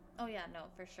too. Oh yeah, no,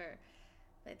 for sure.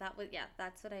 But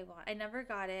that's what I want. I never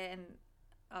got it, and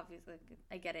obviously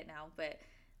I get it now, but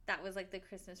that was like the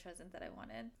Christmas present that I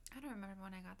wanted. I don't remember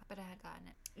when I got that, but I had gotten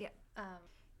it. Yeah.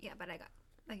 Yeah, but I got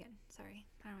again. Sorry,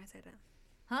 I don't know why I said that.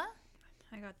 Huh?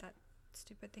 I got that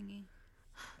stupid thingy.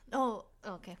 Oh,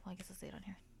 okay. Well, I guess I'll say it on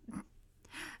here.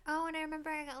 Oh, and I remember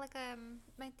I got like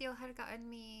my tío had gotten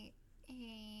me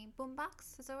a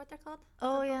boombox. Is that what they're called?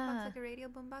 Oh, yeah. boombox, like a radio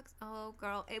boombox. Oh,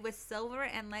 girl. It was silver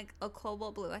and like a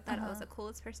cobalt blue. I thought I was the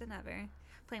coolest person ever.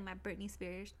 Playing my Britney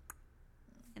Spears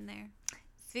in there.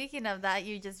 Speaking of that,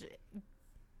 you just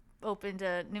opened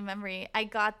a new memory. I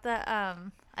got the,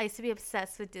 I used to be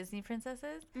obsessed with Disney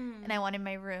princesses, and I wanted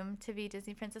my room to be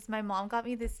Disney princess. My mom got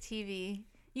me this TV.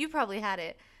 You probably had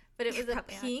it, but it was a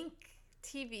pink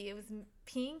TV. It was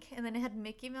pink, and then it had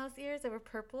Mickey Mouse ears that were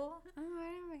purple. Oh,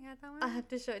 I didn't get that one. I have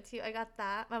to show it to you. I got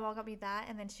that. My mom got me that,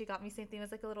 and then she got me same thing. It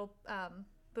was like a little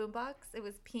boombox. It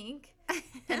was pink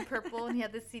and purple, and he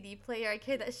had the CD player. I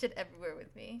carried that shit everywhere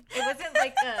with me. It wasn't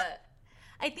like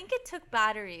I think it took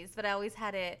batteries, but I always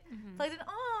had it plugged in.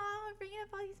 Oh, I'm bringing up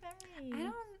all these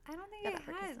memories. I don't think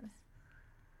I had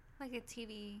like a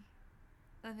TV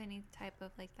of any type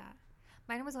of like that.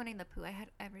 Mine was Winnie the Pooh. I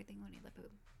had everything Winnie the Pooh.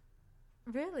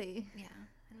 Really? Yeah,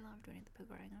 I loved Winnie the Pooh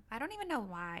growing up. I don't even know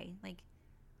why. Like,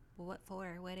 what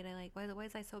for? Why did I like? Why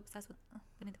was I so obsessed with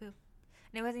Winnie the Pooh?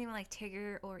 And it wasn't even like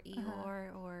Tigger or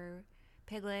Eeyore or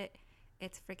Piglet.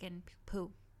 It's freaking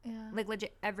Pooh. Yeah. Like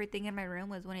legit, everything in my room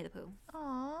was Winnie the Pooh.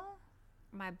 Aww.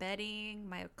 My bedding,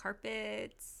 my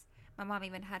carpets. My mom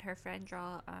even had her friend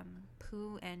draw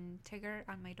Pooh and Tigger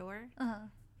on my door,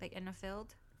 like in a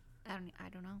field. I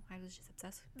don't know. I was just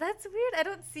obsessed. That's weird. I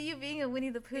don't see you being a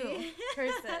Winnie the Pooh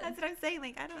person. That's what I'm saying.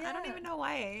 Like I don't even know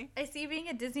why. I see you being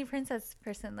a Disney princess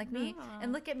person like me.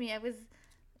 And look at me. I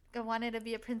wanted to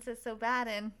be a princess so bad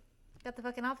and got the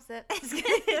fucking opposite.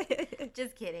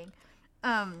 Just kidding.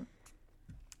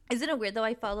 Isn't it weird though?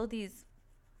 I follow these.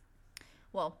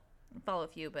 Well, I follow a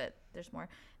few, but there's more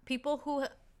people who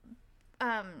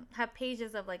have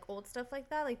pages of like old stuff like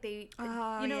that, like they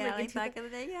like back in the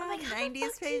day, like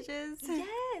 90s pages.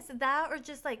 Yes, that, or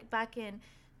just like back in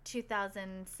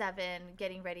 2007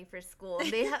 getting ready for school.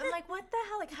 They have, I'm like, what the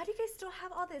hell, like how do you guys still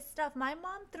have all this stuff? My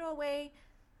mom threw away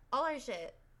all our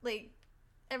shit, like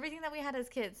everything that we had as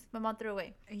kids. My mom threw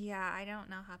away. Yeah, I don't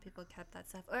know how people kept that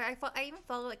stuff. Or I even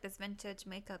follow like this vintage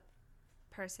makeup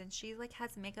person. She like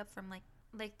has makeup from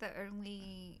like the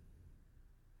early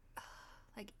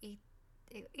like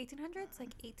 1800s,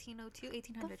 like 1802,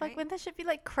 1800. The fuck, right? wouldn't that shit be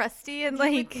like crusty and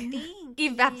like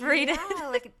evaporated? Yeah,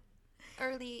 like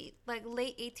early, like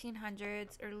late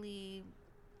 1800s, early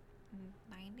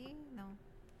 90? No,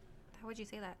 how would you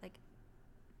say that? Like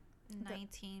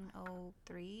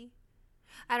 1903?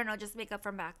 I don't know, just makeup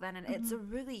from back then, and it's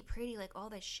really pretty. Like all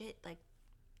the shit,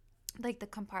 like the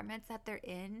compartments that they're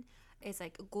in is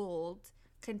like gold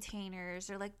containers,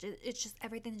 or like it's just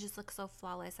everything just looks so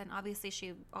flawless. And obviously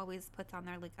she always puts on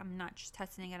there like, I'm not just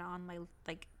testing it on my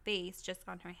like face, just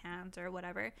on her hands or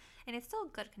whatever, and it's still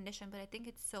good condition. But I think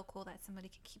it's so cool that somebody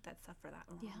can keep that stuff for that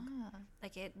long. Yeah,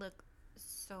 like it looked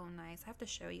so nice. I have to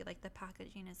show you, like the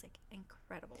packaging is like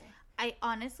incredible. I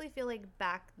honestly feel like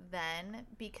back then,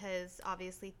 because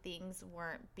obviously things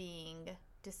weren't being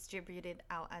distributed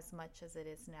out as much as it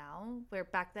is now, where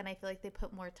back then I feel like they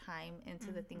put more time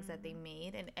into the things that they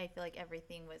made, and I feel like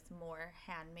everything was more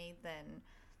handmade than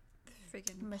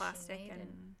freaking plastic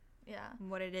and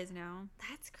what it is now.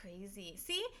 That's crazy.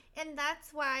 See, and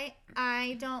that's why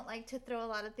I don't like to throw a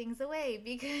lot of things away,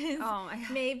 because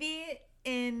maybe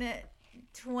in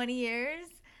 20 years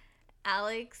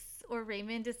Alex or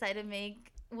Raymond decide to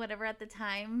make whatever at the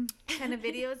time kind of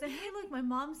videos. And hey, look, my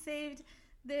mom saved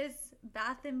this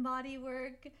Bath and Body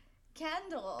Work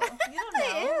candle. You don't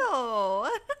know.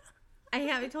 Ew. I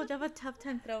haven't told you I have a tough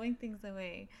time throwing things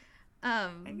away.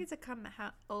 I need to come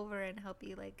over and help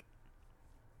you like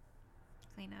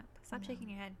clean up. Stop shaking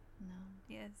your head. No.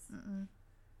 Yes. Mm-mm.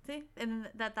 See, and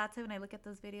that's it. When I look at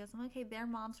those videos, I'm like, okay, their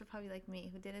moms were probably like me,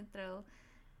 who didn't throw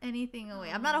anything away.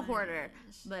 I'm not a hoarder,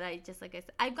 but I just, like I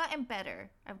said, I've gotten better.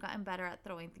 I've gotten better at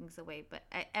throwing things away, but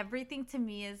everything to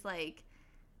me is like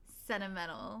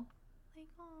sentimental. Like,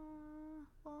 oh,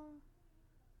 well.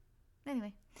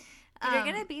 Anyway, You're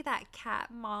gonna be that cat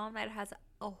mom that has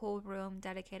a whole room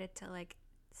dedicated to like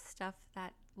stuff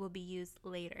that will be used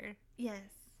later. Yes,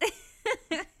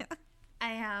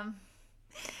 I am.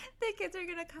 The kids are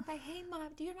gonna come by. Hey, mom,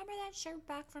 do you remember that shirt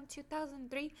back from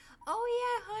 2003? Oh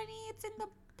yeah, honey, it's in the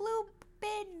blue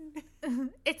bin.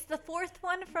 It's the fourth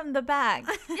one from the back.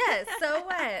 Yes. So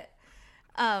what?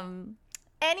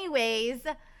 Anyways,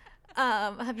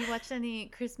 have you watched any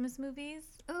Christmas movies?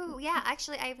 Oh yeah,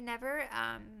 actually, I've never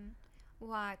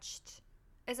watched.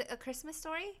 Is it A Christmas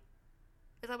Story?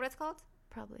 Is that what it's called?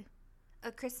 Probably.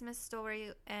 A Christmas Story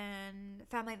and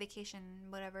Family Vacation,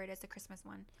 whatever it is, the Christmas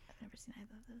one. I've never seen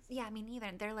either of those. Yeah, me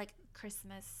neither. They're like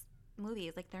Christmas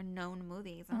movies, like they're known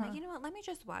movies. I'm like, you know what? Let me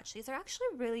just watch these. They're actually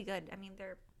really good. I mean,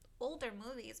 they're older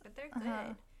movies, but they're good.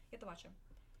 You have to watch them.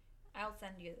 I'll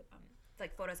send you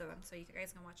like photos of them so you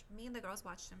guys can watch. Me and the girls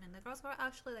watched them, and the girls were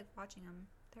actually like watching them.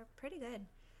 They're pretty good.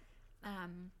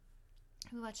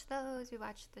 We watched those. We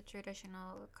watched the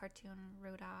traditional cartoon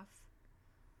Rudolph.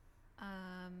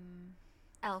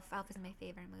 Elf. Elf is my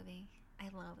favorite movie. I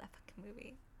love that fucking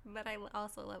movie. But I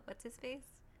also love what's his face.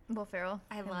 Will Ferrell.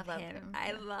 I love him.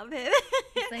 I love him.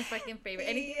 He's my fucking favorite.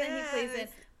 Anything that he plays in.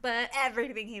 But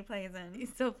everything he plays in.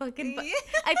 He's so fucking funny.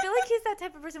 I feel like he's that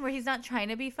type of person where he's not trying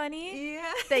to be funny.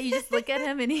 Yeah. That you just look at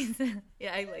him and he's...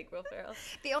 Yeah, I like Will Ferrell.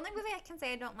 The only movie I can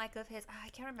say I don't like of his... I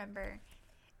can't remember.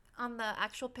 On the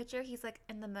actual picture, he's like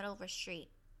in the middle of a street.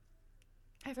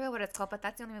 I forget what it's called, but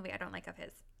that's the only movie I don't like of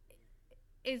his.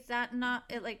 Is that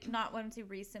not... not one too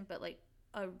recent, but like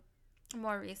a...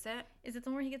 More recent? Is it the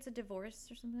one where he gets a divorce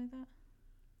or something like that?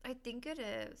 I think it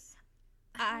is.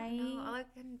 I don't know. All I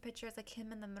can picture is like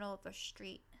him in the middle of the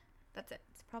street. That's it.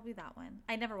 It's probably that one.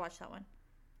 I never watched that one.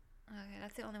 Okay,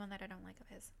 that's the only one that I don't like of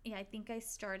his. Yeah, I think I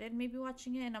started maybe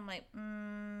watching it and I'm like,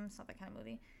 it's not that kind of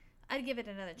movie. I'd give it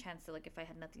another chance to, like, if I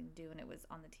had nothing to do and it was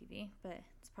on the TV, but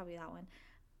it's probably that one.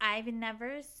 I've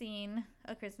never seen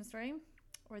A Christmas Story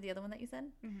or the other one that you said.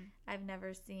 Mm-hmm. I've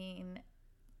never seen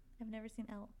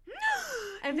Elle.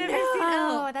 I've never seen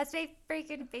Elle. That's my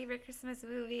freaking favorite Christmas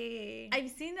movie.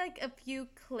 I've seen like a few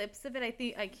clips of it. I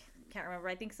think I can't remember.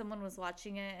 I think someone was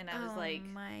watching it and I was like,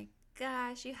 "Oh my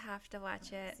gosh, you have to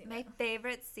watch it." My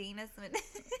favorite scene is when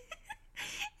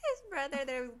his brother,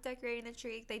 they're decorating the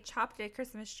tree. They chopped a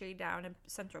Christmas tree down in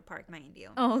Central Park, mind you.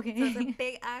 Oh, okay. So it's a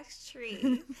big ass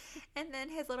tree, and then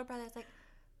his little brother's like,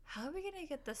 how are we gonna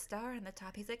get the star on the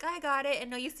top? He's like, I got it.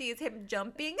 And all you see is him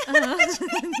jumping,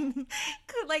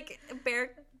 like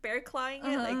bear clawing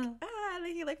it, like and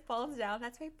then he like falls down.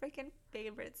 That's my freaking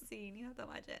favorite scene. You have to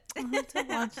watch it. I have to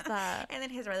watch that. And then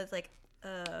his brother's like,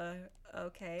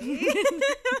 okay.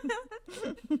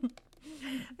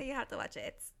 But you have to watch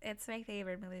it. It's my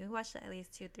favorite movie. We watched it at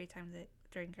least 2-3 times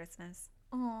during Christmas.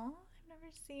 Oh, I've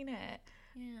never seen it.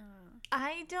 Yeah.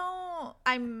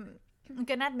 I'm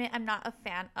gonna admit I'm not a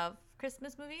fan of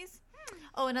Christmas movies.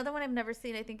 Oh, another one I've never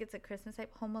seen. I think it's a Christmas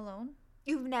type. Home Alone.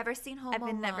 You've never seen Home Alone?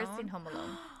 I've never seen Home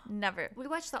Alone. Never. We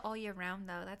watched that all year round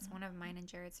though. That's one of mine and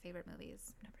Jared's favorite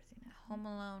movies. Never seen it. Home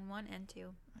Alone 1 and 2. I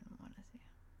don't want to see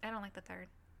it. I don't like the third.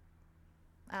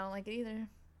 I don't like it either.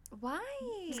 Why?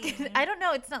 I don't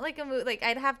know. It's not like a movie. Like,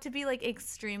 I'd have to be like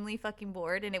extremely fucking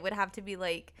bored, and it would have to be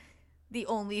like the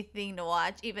only thing to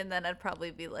watch. Even then, I'd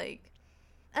probably be like,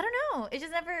 I don't know. It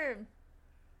just never.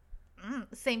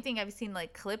 Same thing. I've seen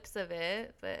like clips of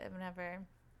it, but I've never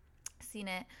seen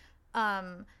it.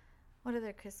 What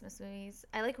other Christmas movies?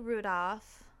 I like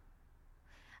Rudolph.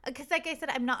 Because, like I said,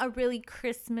 I'm not a really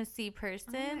Christmassy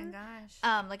person. Oh my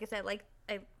gosh. Like I said,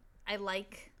 I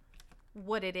like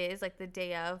what it is, like the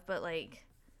day of, but like,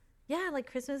 yeah,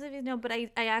 like Christmas movies, no. But I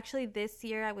actually this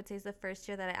year I would say is the first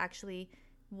year that I actually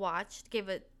watched, gave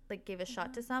a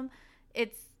shot to some.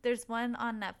 There's one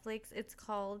on Netflix. It's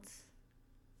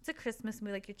a Christmas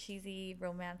movie, like your cheesy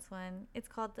romance one. It's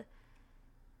called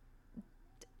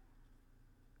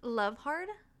Love Hard.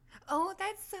 Oh,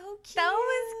 that's so cute. That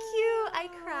was cute. I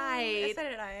cried. So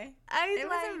did I. It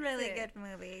was a really good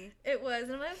movie. It was.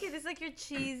 And I'm like, okay, this is like your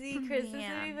cheesy Christmas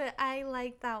movie, but I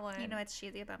like that one. You know what's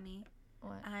cheesy about me?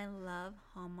 What? I love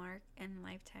Hallmark and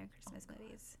Lifetime Christmas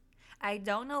movies. I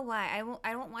don't know why.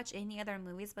 I won't watch any other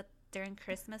movies, but during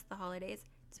Christmas, the holidays,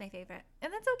 it's my favorite.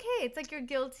 And that's okay. It's like your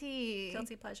guilty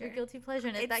pleasure. Your guilty pleasure,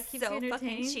 and if It's that keeps so you entertained.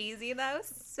 fucking cheesy though.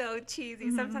 So cheesy.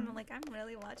 Mhm. Sometimes I'm like, I'm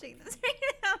really watching this right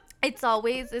now. It's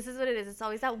always, this is what it is. It's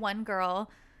always that one girl.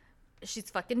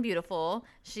 She's fucking beautiful.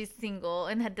 She's single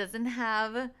and doesn't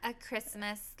have A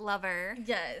Christmas lover.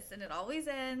 yes, and it always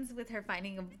ends with her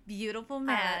finding a beautiful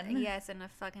man. Yes, in a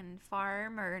fucking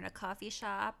farm or in a coffee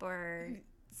shop or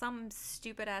some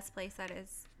stupid ass place that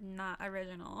is not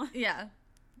original. Yeah.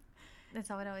 That's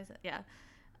how it always is. Yeah.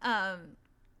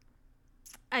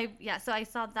 So I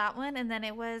saw that one, and then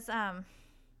it was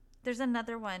there's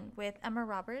another one with Emma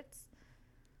Roberts.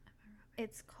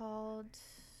 It's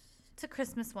a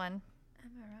Christmas one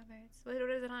Emma Roberts. What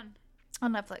is it on?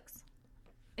 Netflix.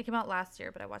 It came out last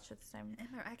year, but I watched it this time.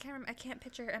 I can't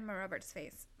picture Emma Roberts'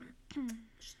 face.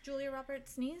 Julia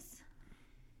Roberts' niece.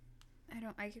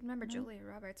 I can remember Julia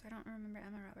Roberts. I don't remember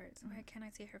Emma Roberts. Why can't I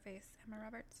see her face? Emma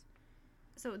Roberts.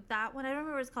 So that one, I don't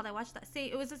remember what it's called. I watched that.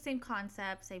 It was the same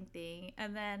concept, same thing.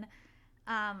 And then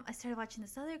I started watching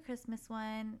this other Christmas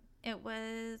one. I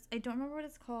don't remember what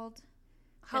it's called.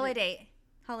 Holiday.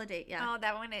 Holiday, yeah. Oh,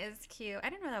 that one is cute. I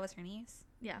didn't know that was her niece.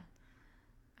 Yeah.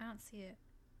 I don't see it.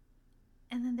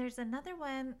 And then there's another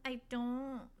one. I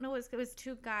don't know. It was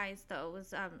two guys though.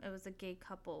 It was a gay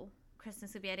couple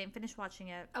Christmas movie. I didn't finish watching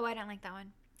it. Oh, I don't like that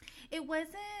one. It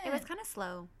wasn't. It was kind of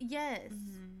slow. Yes,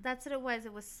 Mhm. that's what it was.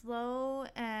 It was slow,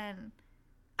 and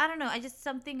I don't know. I just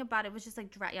something about it was just like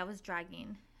I was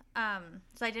dragging.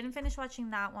 So I didn't finish watching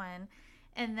that one,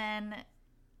 and then,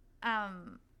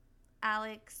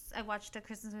 Alex. I watched a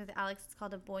Christmas movie with Alex. It's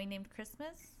called A Boy Named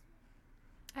Christmas.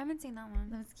 I haven't seen that one.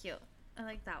 That was cute. I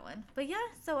like that one. But yeah,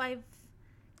 so I've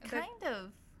kind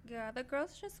of. Yeah, the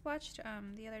girls just watched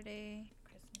the other day.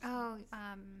 Christmas.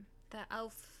 The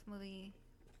Elf movie.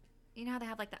 You know how they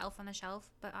have like the Elf on the Shelf,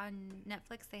 but on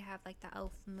Netflix they have like the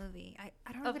Elf movie.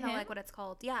 I don't Of even know him? like what it's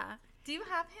called. Yeah, Do you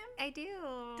have him? I do.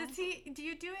 Do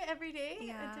you do it every day? A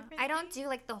Yeah, different I don't day? do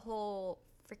like the whole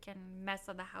freaking mess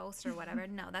of the house or whatever.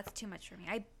 No, that's too much for me.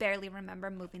 I barely remember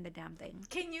moving the damn thing.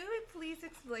 Can you please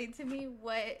explain to me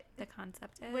what The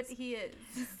concept is what he is?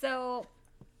 so.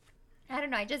 I don't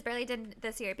know. I just barely did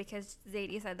this year because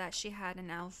Zadie said that she had an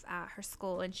elf at her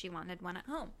school and she wanted one at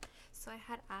home. So I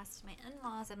had asked my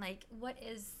in-laws and like, what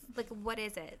is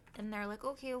it? And they're like,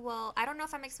 okay, well, I don't know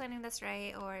if I'm explaining this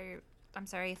right, or I'm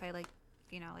sorry if I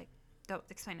don't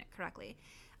explain it correctly.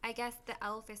 I guess the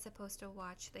elf is supposed to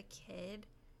watch the kid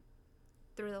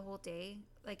through the whole day.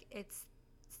 Like it's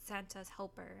Santa's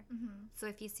helper. Mm-hmm. So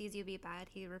if he sees you be bad,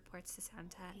 he reports to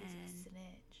Santa. He's and a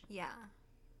snitch. yeah.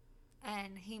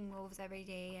 And he moves every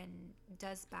day and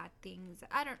does bad things.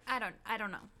 I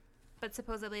don't know. But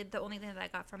supposedly the only thing that I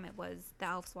got from it was the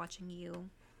elf's watching you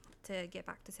to get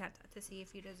back to Santa to see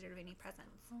if you deserve any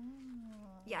presents. Oh.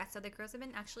 Yeah, so the girls have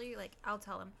been actually like, I'll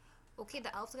tell them, okay,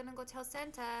 the elf's gonna go tell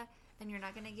Santa and you're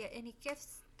not gonna get any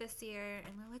gifts this year.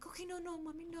 And they're like, okay, no,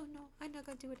 mommy, no, I'm not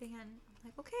gonna do it again. I'm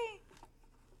like, okay.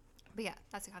 But yeah,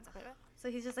 that's the concept of it. So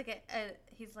he's just like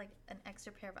he's like an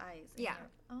extra pair of eyes. in Yeah.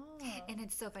 your- Oh. And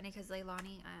it's so funny because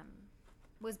Leilani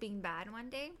was being bad one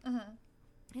day. Uh-huh.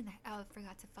 And the elf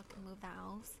forgot to fucking move the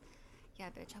elves. Yeah,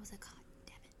 bitch. I was like, God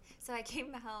damn it. So I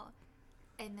came out,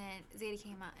 and then Zadie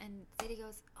came out, and Zadie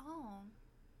goes, oh,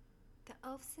 the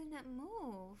elves didn't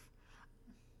move.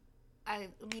 I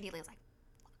immediately was like,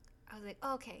 fuck. I was like,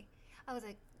 oh, okay. I was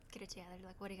like, get it together.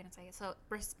 Like, what are you going to say? So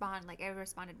I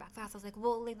responded back fast. I was like,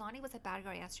 well, Leilani was a bad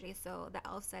girl yesterday, so the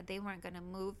elf said they weren't going to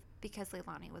move because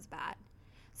Leilani was bad.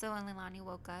 So when Leilani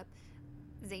woke up,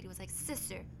 Zadie was like,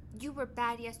 sister, you were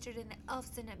bad yesterday and the elves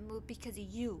didn't move because of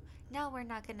you. Now we're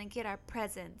not going to get our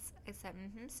presents. I said,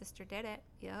 sister did it.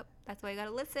 Yep, that's why you got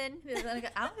to listen. I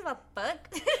don't give a fuck.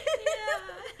 Yeah.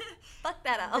 Fuck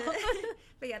that elf.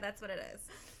 But yeah, that's what it is.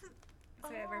 So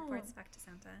it Oh. reports back to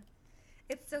Santa.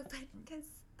 It's so funny because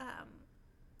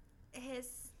his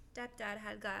stepdad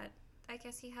I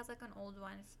guess he has like an old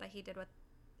one that he did with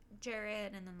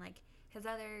Jared and then like his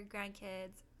other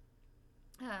grandkids.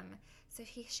 So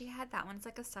she had that one. It's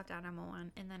like a stuffed animal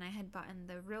one. And then I had bought in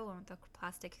the real one with the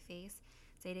plastic face.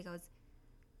 Zadie goes,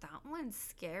 that one's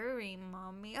scary,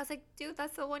 mommy. I was like, dude,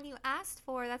 that's the one you asked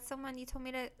for. That's the one you told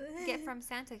me to get from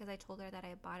Santa. Because I told her that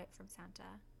I bought it from Santa.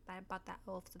 That I bought that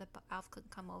elf so the elf could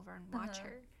come over and watch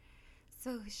her.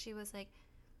 So she was like,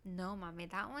 no, mommy,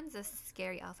 that one's a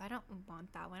scary elf. I don't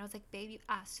want that one. I was like, babe, you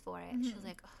asked for it. She was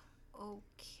like,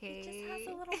 okay? He just has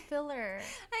a little filler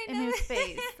I in know. his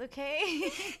face, okay?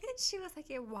 And she was like,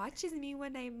 it watches me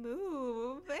when I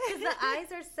move. The eyes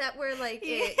are set where, like,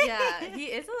 it, yeah, he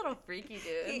is a little freaky,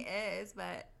 dude. He is,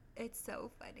 but it's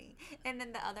so funny. And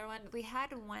then the other one, we had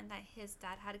one that his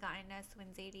dad had gotten us when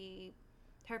Zadie,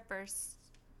 her first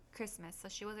Christmas. So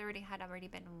she had already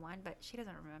been one, but she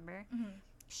doesn't remember. Mm-hmm.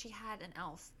 She had an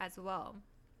elf as well.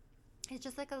 It's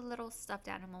just like a little stuffed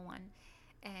animal one.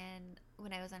 And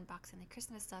when I was unboxing the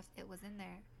Christmas stuff, it was in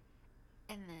there.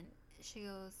 And then she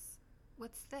goes,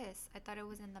 what's this? I thought it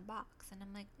was in the box. And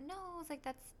I'm like, no. I was like,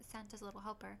 that's Santa's little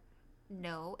helper.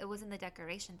 No, it was in the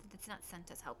decorations. It's not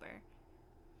Santa's helper.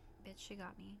 Bitch, she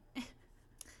got me.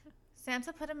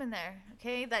 Santa put him in there,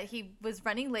 okay? That he was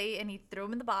running late and he threw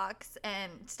him in the box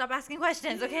and stop asking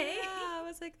questions, okay? Yeah, I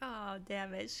was like, oh,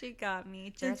 damn it. She got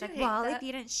me. Did Jared's like, you well, hate if that?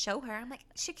 you didn't show her. I'm like,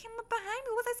 she came up behind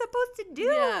me. What was I supposed to do?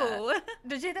 Yeah.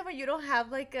 Did you hate that when you don't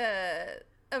have, like, a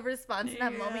response in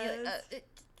that moment? You're like,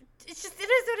 Yes. it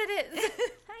is what it is.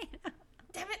 I know.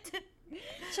 Damn it.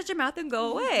 Shut your mouth and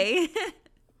go away.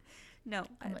 No.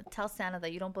 I'm going to tell Santa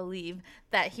that you don't believe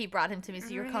that he brought him to me, so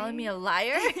you're calling me Right. a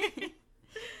liar?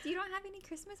 You don't have any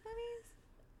Christmas movies?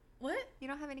 What? You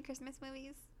don't have any Christmas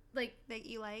movies Like, that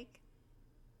you like?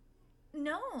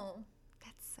 no.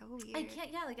 That's so weird.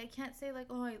 I can't say, like,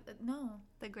 oh, no.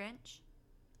 The Grinch?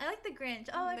 I like the Grinch.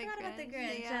 Oh, I The forgot about the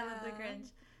Grinch, Grinch. I love the yeah. Grinch.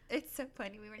 It's so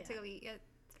funny. We went to Yeah. go eat.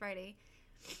 It's Friday.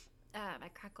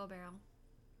 At Crackle Barrel.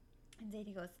 And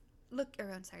Zadie goes,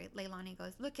 Leilani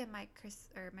goes, look at my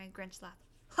Grinch laugh.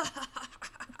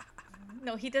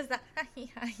 No, he does that. Yeah.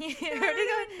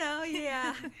 No,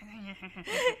 yeah.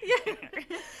 Yeah.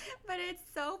 But it's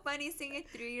so funny seeing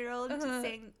a 3-year-old just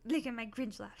saying, look at my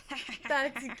Grinch laugh.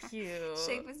 That's cute.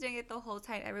 Shake was doing it the whole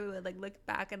time. Everyone would like look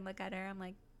back and look at her. I'm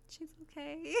like, she's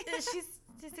okay. She's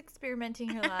just experimenting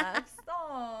her laughs.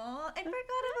 Aw, I forgot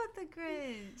about the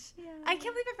Grinch. Yeah. I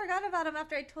can't believe I forgot about him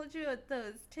after I told you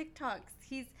those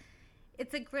TikToks.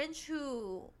 It's a Grinch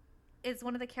who is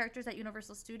one of the characters at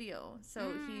Universal Studio.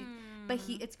 So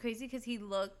it's crazy because he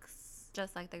looks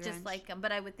just like the Grinch. just like him.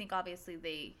 But I would think obviously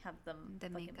they have the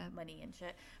fucking makeup. money and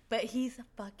shit. But he's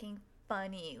fucking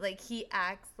funny. Like he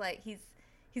acts like he's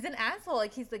an asshole.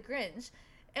 Like he's the Grinch.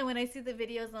 And when I see the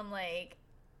videos, I'm like,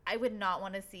 I would not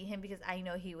want to see him because I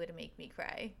know he would make me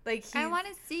cry. Like I want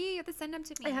to see. You have to send them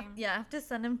to me. I have to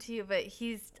send him to you. But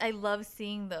I love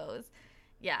seeing those.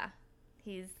 Yeah,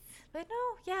 But no,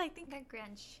 yeah, I think The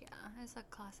Grinch, yeah, it's a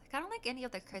classic. I don't like any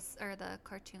of the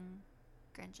cartoon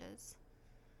Grinches.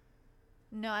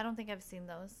 no, I don't think I've seen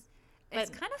those. It's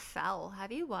But- kind of foul.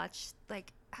 Have you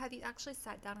actually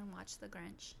sat down and watched The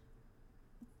Grinch?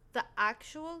 The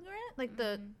actual Grinch, like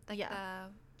the the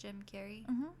Jim Carrey.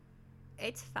 Mhm.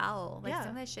 It's foul. Like Yeah. some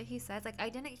of the shit he says. Like I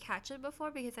didn't catch it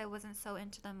before because I wasn't so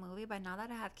into the movie. But now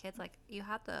that I have kids, like you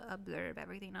have to blurb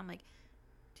everything. And I'm like,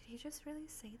 did he just really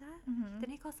say that? Mhm.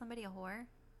 Didn't he call somebody a whore?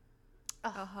 Oh.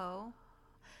 A hoe?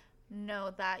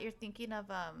 No, that you're thinking of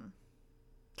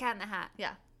Cat in the Hat.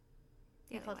 yeah.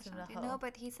 He Yeah, called watch him something. a hoe. No,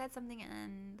 but he said something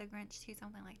in The Grinch too,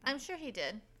 something like that. I'm sure he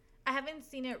did. I haven't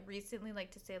seen it recently,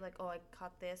 like to say like, oh, I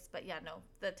caught this, but yeah, no.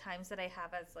 The times that I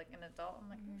have as like an adult, I'm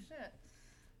like, oh shit.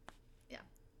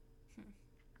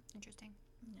 Interesting.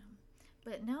 Yeah.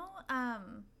 But no, I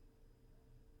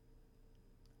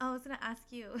was gonna ask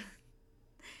you,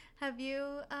 have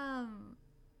you oh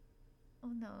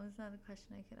no, it's not a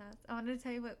question I could ask. I wanted to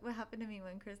tell you what happened to me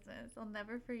one Christmas. I'll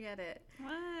never forget it.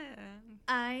 What?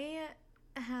 I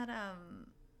had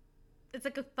it's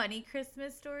like a funny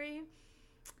Christmas story.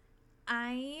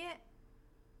 I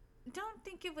don't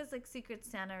think it was like Secret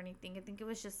Santa or anything. I think it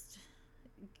was just,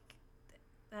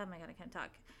 oh my god, I can't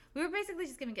talk. We were basically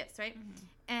just giving gifts, right? Mm-hmm.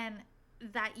 And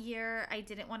that year I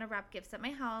didn't want to wrap gifts at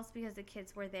my house because the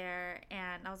kids were there,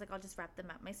 and I was like, I'll just wrap them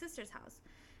at my sister's house.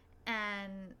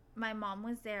 And my mom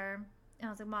was there, and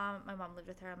I was like, Mom, my mom lived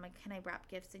with her. I'm like, can I wrap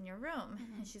gifts in your room?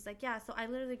 Mm-hmm. And she's like, yeah. So I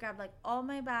literally grabbed like all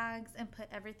my bags and put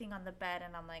everything on the bed,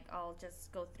 and I'm like, I'll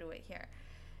just go through it here.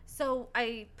 So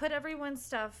I put everyone's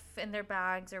stuff in their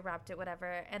bags or wrapped it,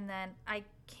 whatever. And then I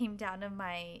came down to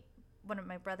one of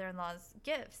my brother-in-law's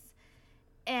gifts,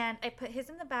 and I put his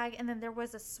in the bag, and then there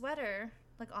was a sweater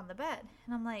like on the bed,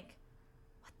 and I'm like,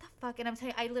 what the fuck? And I'm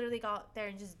telling you, I literally got there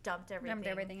and just dumped everything. Dumped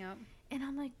everything out. And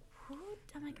I'm like, I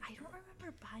don't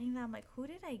remember buying that. I'm like, who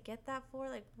did I get that for?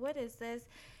 Like, what is this?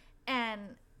 And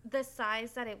the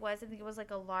size that it was, I think it was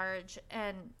like a large,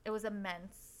 and it was a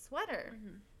men's sweater.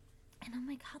 Mm-hmm. And I'm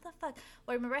like, how the fuck?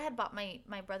 Well, I remember I had bought my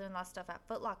brother-in-law stuff at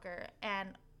Foot Locker, and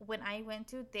when I went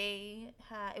to,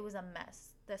 it was a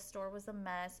mess. The store was a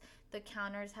mess. The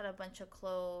counters had a bunch of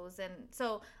clothes, and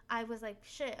so I was like,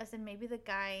 shit. I said, maybe the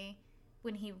guy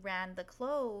when he ran the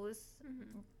clothes,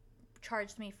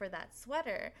 charged me for that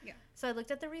sweater. Yeah. So I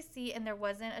looked at the receipt, and there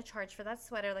wasn't a charge for that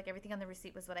sweater. Like, everything on the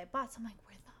receipt was what I bought. So I'm like,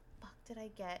 where the fuck did I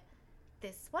get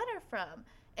this sweater from?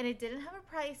 And it didn't have a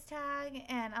price tag.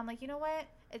 And I'm like, you know what?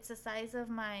 It's the size of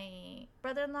my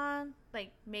brother-in-law.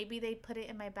 Like, maybe they put it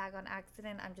in my bag on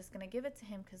accident. I'm just going to give it to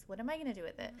him because what am I going to do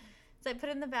with it? So I put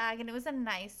it in the bag, and it was a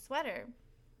nice sweater.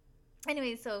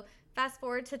 Anyway, so fast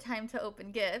forward to time to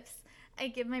open gifts. I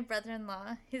give my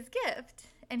brother-in-law his gift,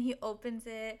 and he opens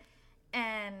it,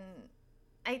 and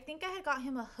I think I had got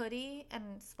him a hoodie and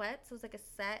sweats. So it was like a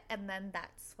set, and then that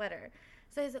sweater.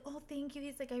 So he's like, oh, thank you.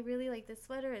 He's like, I really like this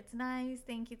sweater. It's nice.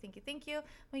 Thank you, thank you, thank you.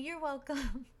 Well, you're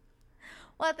welcome.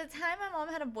 Well, at the time, my mom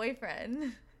had a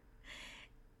boyfriend.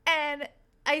 And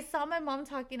I saw my mom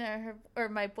talking to her, or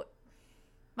my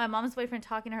mom's boyfriend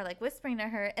talking to her, like whispering to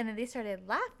her. And then they started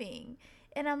laughing.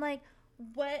 And I'm like,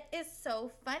 what is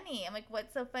so funny? I'm like,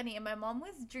 what's so funny? And my mom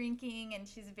was drinking, and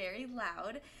she's very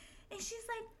loud. And she's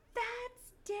like,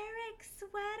 that's Derek's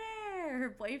sweater, her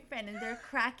boyfriend. And they're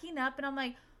cracking up. And I'm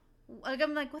like, what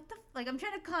the, like, I'm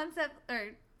trying to process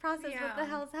what the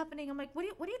hell is happening. I'm like, what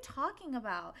are you talking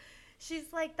about?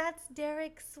 She's like, that's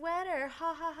Derek's sweater.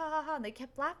 Ha, ha, ha, ha, ha. And they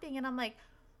kept laughing. And I'm like,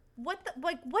 what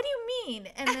do you mean?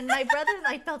 And then my brother,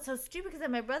 I felt so stupid because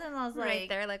then my brother-in-law was like, right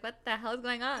there, like, what the hell is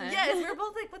going on? Yes, we're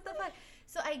both like, what the fuck?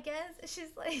 So I guess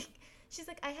she's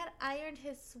like, I had ironed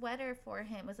his sweater for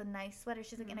him. It was a nice sweater.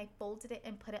 She's like, and I folded it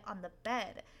and put it on the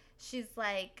bed. She's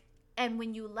like, and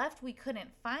when you left, we couldn't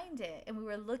find it. And we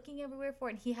were looking everywhere for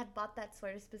it. And he had bought that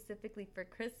sweater specifically for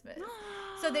Christmas.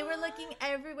 So they were looking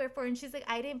everywhere for it. And she's like,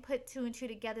 I didn't put two and two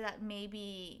together that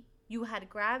maybe you had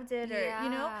grabbed it or, you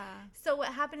know. So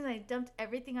what happened is I dumped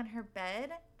everything on her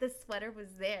bed. The sweater was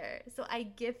there. So I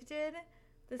gifted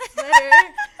the sweater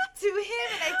to him.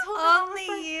 And I told him.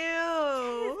 Only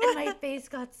you. And my face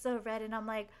got so red. And I'm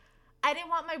like, I didn't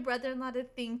want my brother-in-law to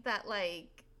think that,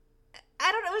 like,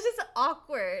 I don't know, it was just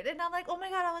awkward. And I'm like, oh my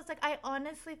God, I was like, I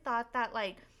honestly thought that,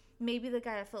 like, maybe the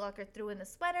guy at Foot Locker threw in the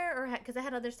sweater, or because I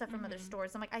had other stuff from other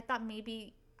stores. I'm like, I thought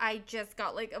maybe I just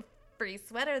got, like, a free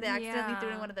sweater they accidentally threw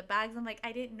in one of the bags. I'm like,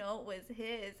 I didn't know it was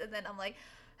his. And then I'm like,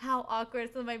 how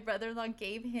awkward. So my brother-in-law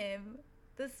gave him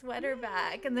the sweater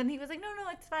back. And then he was like, no,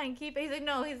 it's fine, keep it. He's like,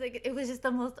 no, it was just the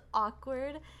most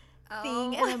awkward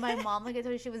thing. And then my mom, like I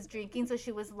told you, she was drinking, so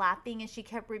she was laughing and she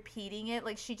kept repeating it.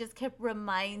 Like, she just kept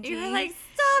reminding. You were like,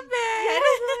 stop it.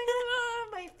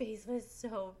 My face was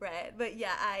so red. But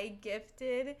yeah, I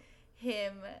gifted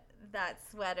him that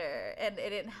sweater, and it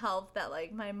didn't help that,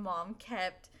 like, my mom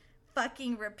kept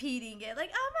fucking repeating it.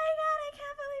 Like, oh my God, I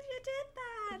can't believe you did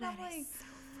that. And I'm like, so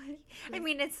funny. I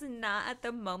mean, it's not at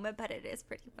the moment, but it is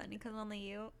pretty funny because only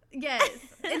you. Yes.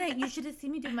 And you should have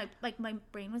seen me do my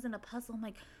brain was in a puzzle. I'm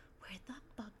like, where the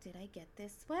fuck did I get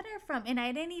this sweater from? And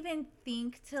I didn't even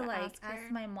think to like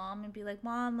ask my mom and be like,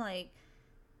 Mom, like,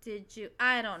 did you?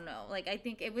 I don't know. Like, I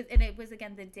think it was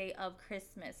again the day of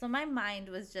Christmas, so my mind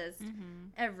was just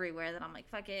everywhere. That I'm like,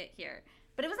 fuck it, here.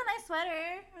 But it was a nice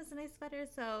sweater.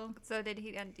 So did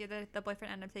the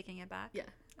boyfriend end up taking it back? Yeah.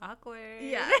 Awkward.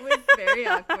 Yeah, it was very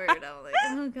awkward. I was like,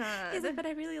 oh God. He's like, but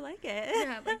I really like it.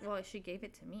 Yeah, like, well, she gave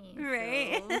it to me,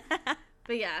 right? So.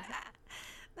 But yeah.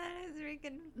 That is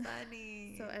freaking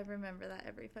funny. So I remember that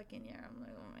every fucking year. I'm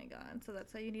like, oh my God. So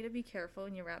that's why you need to be careful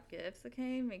when you wrap gifts,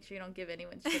 okay? Make sure you don't give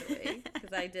anyone shit away,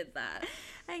 because I did that.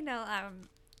 I know.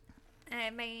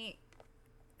 My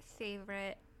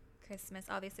favorite Christmas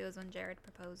obviously was when Jared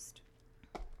proposed.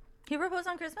 He proposed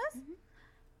on Christmas? Mm-hmm.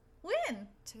 When?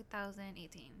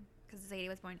 2018. Because Zadie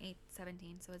was born 8/17,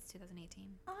 so it's 2018.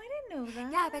 Oh, I didn't know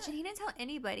that. Yeah, I bet you he didn't tell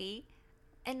anybody.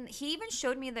 And he even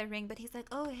showed me the ring, but he's like,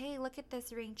 oh, hey, look at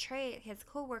this ring Trey, his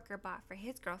coworker, bought for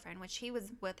his girlfriend, which he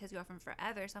was with his girlfriend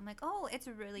forever. So I'm like, oh, it's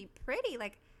really pretty.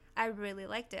 Like, I really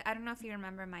liked it. I don't know if you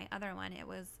remember my other one. It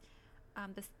was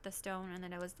the stone, and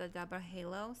then it was the double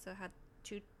halo. So it had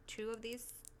two of these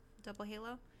double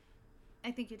halo. I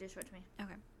think you did show it to me.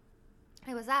 Okay.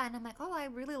 It was that, and I'm like, oh, I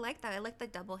really like that. I like the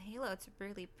double halo. It's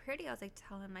really pretty. I was like,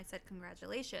 tell him I said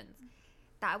congratulations.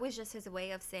 That was just his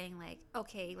way of saying, like,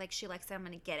 okay, like, she likes it, I'm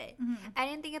going to get it. Mm-hmm. I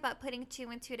didn't think about putting two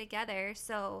and two together.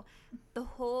 So the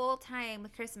whole time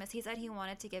with Christmas, he said he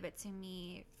wanted to give it to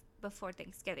me before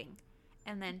Thanksgiving,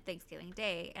 and then Thanksgiving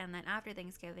Day, and then after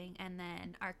Thanksgiving, and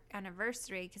then our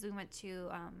anniversary, because we went to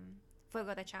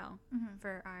Fuego de Chao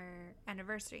for our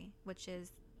anniversary, which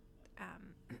is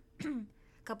a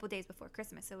couple days before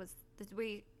Christmas. So it was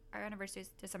our anniversary is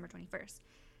December 21st.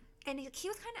 And he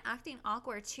was kind of acting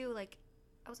awkward, too, like,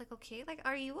 I was like, okay, like,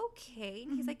 are you okay?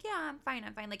 And he's like, yeah, I'm fine.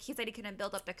 Like, he said he couldn't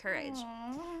build up the courage.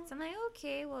 Aww. So I'm like,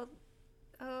 okay, well,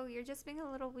 oh, you're just being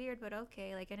a little weird, but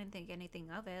okay. Like, I didn't think anything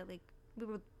of it. Like, we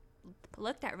were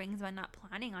looked at rings, but not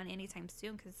planning on anytime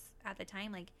soon, because at the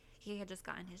time, like, he had just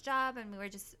gotten his job, and we were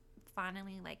just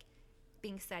finally, like,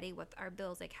 being steady with our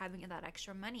bills, like, having that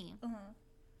extra money.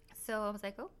 So I was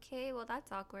like, okay, well,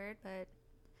 that's awkward, but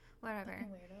whatever.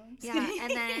 Weirdo. Yeah,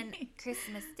 and then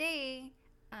Christmas Day,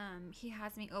 he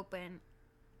has me open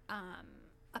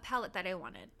a palette that I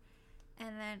wanted.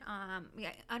 And then I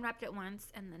unwrapped it once,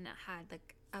 and then it had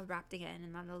like a wrapped again,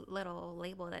 and on a little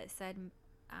label that said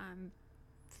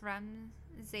from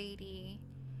Zadie,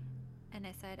 and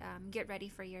it said get ready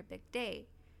for your big day.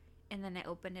 And then I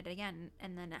opened it again,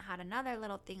 and then it had another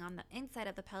little thing on the inside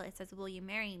of the palette. It says, will you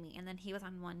marry me? And then he was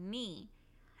on one knee,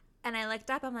 and I looked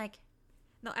up. I'm like,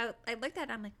 no, I looked at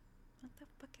it. I'm like, what the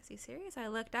fuck, is he serious? I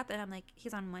looked up, and I'm like,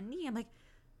 he's on one knee. I'm like,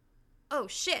 oh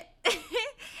shit.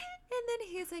 And then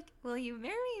he's like, will you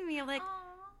marry me? I'm like,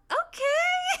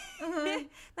 okay.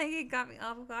 Like, it got me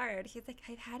off guard. He's like,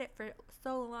 I've had it for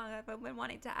so long. I've been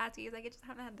wanting to ask you. He's like, I just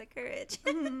haven't had the courage.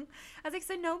 I was like,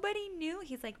 so nobody knew?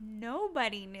 He's like,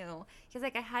 nobody knew. He's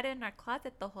like, I had it in our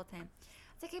closet the whole time.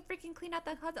 I was like, I freaking clean out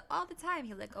that closet all the time.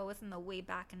 He's like, oh, it's in the way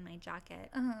back in my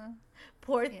jacket.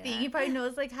 Poor thing. He probably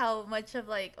knows like how much of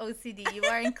like OCD you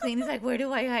are and clean. He's like, where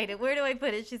do I hide it? Where do I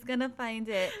put it? She's gonna find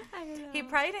it. I know. He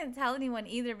probably didn't tell anyone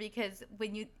either, because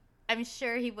I'm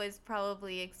sure he was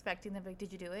probably expecting them like,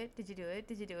 did you do it? Did you do it?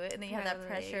 Did you do it? And then you have that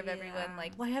pressure of everyone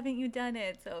like, why haven't you done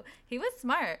it? So he was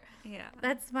smart. Yeah.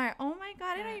 That's smart. Oh my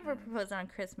God, I know you were proposed on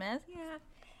Christmas. Yeah.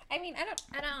 I mean, I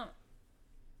don't.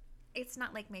 It's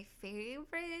not like my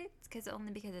favorite,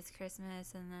 only because it's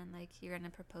Christmas and then like you're gonna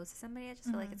propose to somebody. I just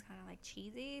feel like it's kind of like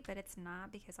cheesy, but it's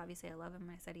not, because obviously I love him.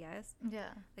 I said yes.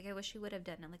 Yeah. Like, I wish he would have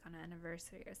done it like on an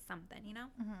anniversary or something, you know.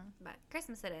 But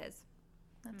Christmas it is.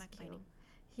 That's I'm not cute. complaining.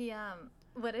 He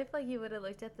what if like he would have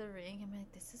looked at the ring and been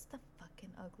like, this is the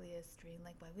fucking ugliest ring.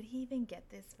 Like, why would he even get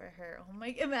this for her? Oh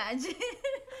my, imagine.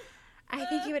 I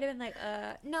think he would have been like,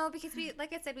 no, because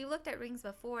like I said, we looked at rings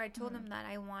before. I told him that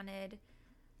I wanted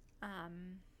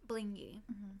blingy,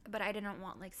 but I didn't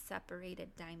want like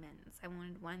separated diamonds. I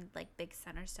wanted one like big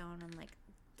center stone and like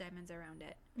diamonds around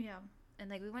it. Yeah. And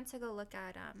like we went to go look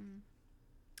at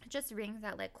just rings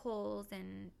at like Kohl's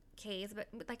and K's, but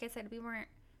like I said, we weren't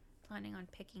planning on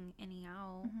picking any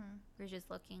out. We were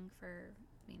just looking for,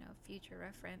 future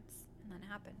reference, and then it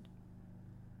happened.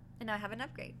 And now I have an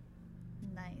upgrade.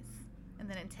 Nice. And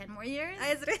then in 10 more years?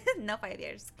 No, 5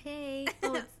 years. Okay.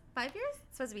 Oh, it's 5 years?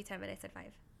 It's supposed to be 10, but I said 5.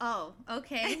 Oh,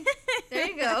 okay. There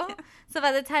you go. So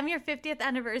by the time your 50th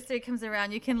anniversary comes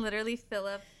around, you can literally fill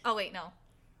up. Oh, wait, no.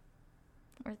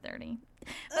 Or 30.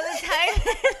 By the time.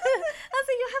 I was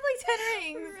like, you have like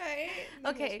 10 rings.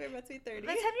 Right. Okay. We're about to be 30.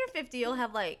 By the time you're 50, you'll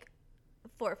have like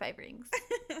 4 or 5 rings.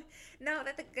 No,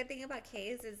 that's the good thing about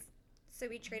K's is, so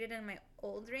we traded in my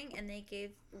old ring, and they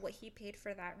gave what he paid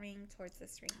for that ring towards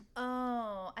this ring.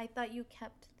 Oh, I thought you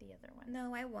kept the other one.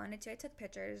 No, I wanted to. I took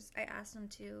pictures. I asked them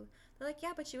to. They're like,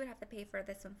 yeah, but you would have to pay for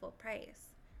this one full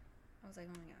price. I was like,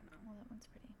 oh my God, no. Well, that one's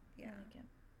pretty. Yeah. I like it.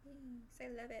 Thanks,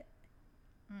 I love it.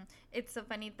 It's so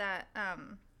funny that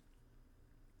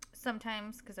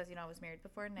sometimes, because as you know, I was married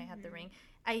before and I had the ring,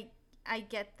 I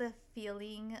get the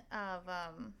feeling of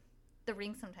the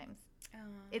ring sometimes. Oh,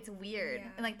 it's weird. Yeah.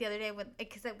 And like the other day,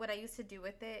 because what I used to do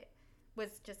with it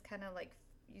was just kind of like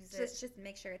use it. Just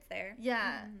make sure it's there.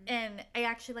 Yeah. And I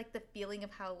actually like the feeling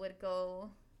of how it would go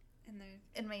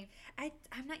in my...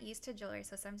 I'm not used to jewelry,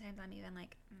 so sometimes I'm even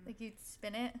like... Like you'd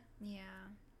spin it? Yeah.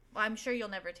 Well, I'm sure you'll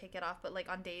never take it off, but like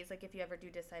on days, like if you ever do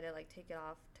decide to like take it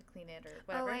off to clean it or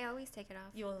whatever. Oh, I always take it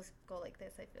off. You'll go like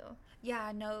this, I feel.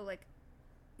 Yeah, no, like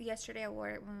yesterday I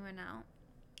wore it when we went out.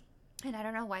 And I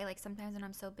don't know why, like sometimes when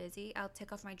I'm so busy, I'll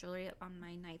take off my jewelry on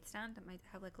my nightstand. I might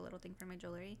have like a little thing for my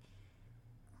jewelry.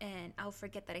 And I'll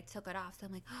forget that I took it off. So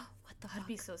I'm like, oh, what the fuck? I'd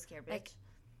be so scared, bitch. Like,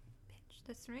 bitch,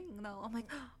 this ring. No, I'm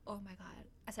like, oh my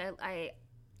God. So I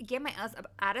get my ass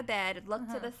up out of bed, look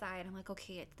to the side. I'm like,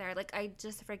 okay, it's there. Like, I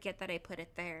just forget that I put it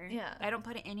there. Yeah. I don't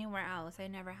put it anywhere else. I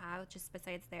never have, just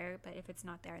besides there. But if it's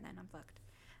not there, then I'm fucked.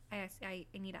 I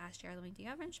need to ask Geraldine, do you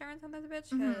have insurance on this bitch?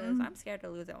 Because I'm scared to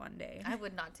lose it one day. I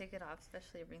would not take it off,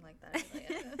 especially a ring like that.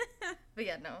 But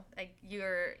yeah, no. I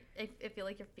feel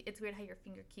like it's weird how your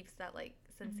finger keeps that like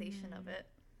sensation of it.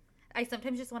 I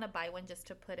sometimes just want to buy one just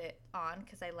to put it on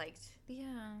because I liked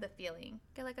the feeling.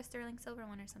 Get like a sterling silver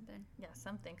one or something. Yeah,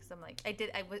 something. Because I'm like,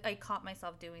 I caught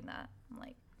myself doing that. I'm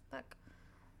like, fuck.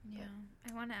 Yeah.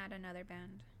 I want to add another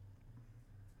band.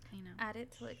 I know. Add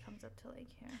it till it comes up to like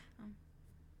here.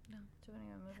 No. Do you want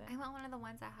to move it? I want one of the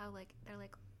ones that have like, they're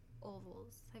like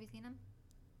ovals. Have you seen them?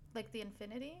 Like the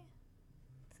infinity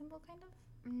symbol, kind of?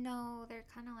 No, they're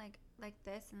kind of like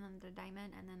this, and then the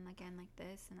diamond, and then again like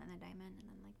this, and then the diamond, and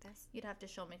then like this. You'd have to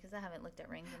show me because I haven't looked at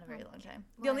rings in a very long time.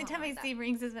 Well, The only I time don't I know see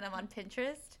rings is when I'm on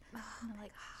Pinterest. Oh, And I'm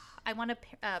like, I want a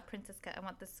princess cut. I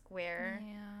want the square.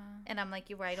 yeah. And I'm like,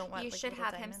 you're right. I don't want. You like, should little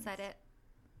have diamonds. him set it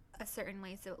a certain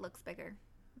way so it looks bigger.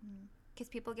 Because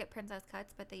people get princess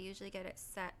cuts, but they usually get it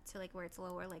set to like where it's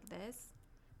lower, like this.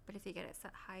 But if you get it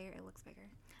set higher, it looks bigger.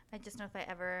 I just know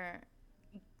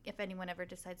if anyone ever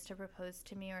decides to propose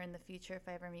to me, or in the future, if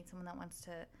I ever meet someone that wants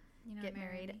to get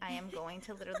married, I am going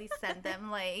to literally send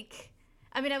them like.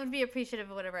 I mean, I would be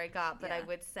appreciative of whatever I got, but I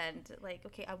would send like,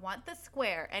 okay, I want the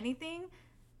square, anything,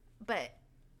 but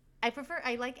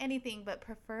I like anything, but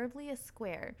preferably a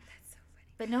square. That's so funny.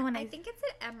 But no one. I think it's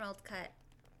an emerald cut.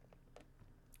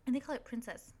 And they call it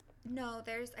princess. No,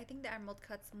 I think the emerald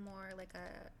cut's more like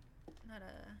not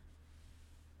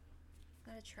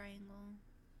a triangle.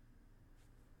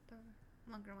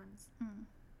 The longer ones.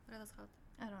 What are those called?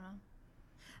 I don't know.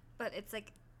 But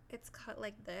it's cut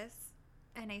like this,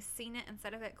 and I've seen it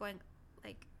instead of it going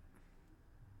like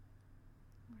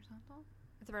horizontal.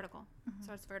 It's vertical,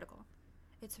 so it's vertical.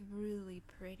 It's really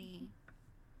pretty,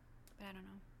 but I don't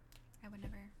know. I would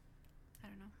never. I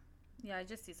don't know. Yeah, I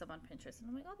just see some on Pinterest, and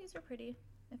I'm like, oh, these are pretty.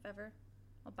 If ever,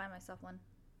 I'll buy myself one.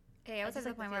 Hey, I was at the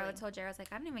like the point where I feeling. told Jared, I was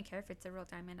like, I don't even care if it's a real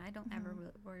diamond. I don't ever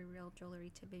wear real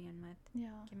jewelry to begin with. Yeah.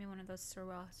 Give me one of those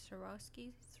Swarovskis.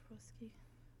 Swarovski.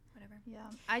 Whatever.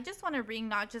 Yeah. I just want a ring,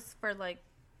 not just for like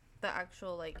the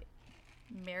actual like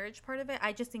marriage part of it.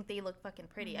 I just think they look fucking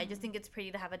pretty. I just think it's pretty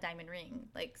to have a diamond ring.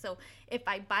 Like, so if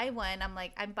I buy one, I'm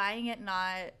like, I'm buying it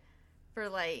not for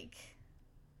like.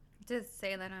 Just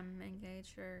say that I'm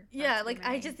engaged or. Yeah, like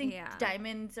I just think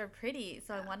diamonds are pretty,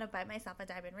 so I want to buy myself a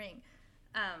diamond ring.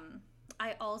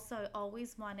 I also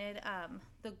always wanted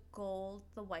the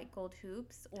white gold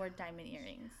hoops or diamond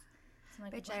earrings. So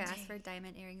I'm like, Bitch, I asked for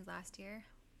diamond earrings last year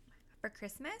for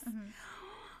Christmas.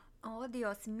 Oh,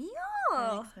 Dios mío.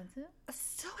 Are they expensive?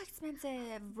 So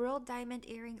expensive. Real diamond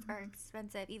earrings are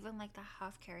expensive. Even like the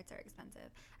half carats are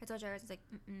expensive. I told Jared, I was like,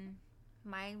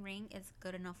 my ring is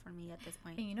good enough for me at this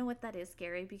point. And you know what? That is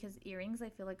scary because earrings I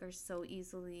feel like are so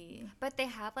easily. But they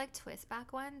have like twist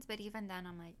back ones. But even then,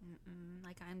 I'm like,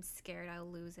 like I'm scared I'll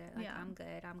lose it. Like I'm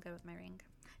good. I'm good with my ring.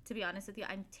 To be honest with you,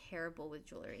 I'm terrible with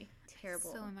jewelry.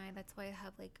 Terrible. So am I. That's why I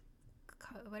have like,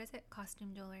 what is it?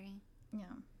 Costume jewelry. Yeah.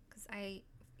 Because I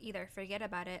either forget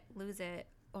about it, lose it,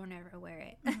 or never wear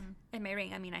it. And my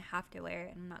ring, I mean, I have to wear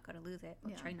it. And I'm not gonna lose it.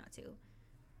 I'll try not to.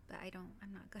 But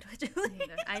I'm not good with jewelry.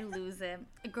 I lose it.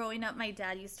 Growing up, my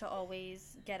dad used to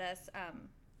always get us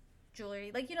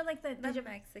jewelry. Like, you know, like the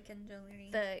Mexican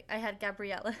jewelry. I had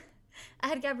Gabriella. I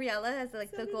had Gabriella as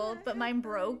like the gold, but mine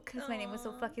broke because my name was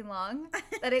so fucking long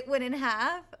that it went in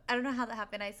half. I don't know how that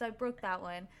happened. So I broke that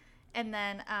one. And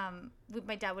then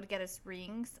my dad would get us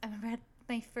rings. I remember I had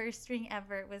my first ring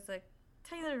ever. It was a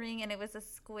tiny little ring, and it was a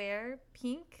square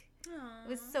pink. Aww. It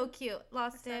was so cute.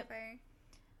 Lost it.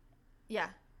 Yeah.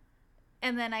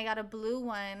 And then I got a blue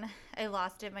one. I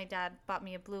lost it. My dad bought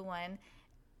me a blue one.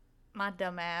 My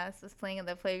dumb ass was playing in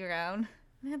the playground.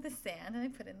 I had the sand, and I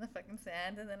put it in the fucking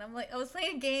sand. And then I was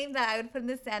playing a game that I would put in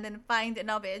the sand and find it.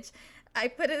 No, bitch. I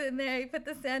put it in there. I put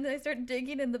the sand, and I started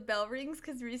digging in the bell rings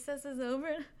because recess is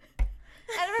over.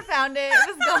 I never found it.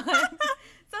 It was gone.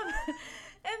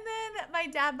 And then my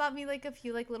dad bought me like a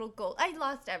few like little gold. I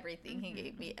lost everything. He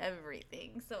gave me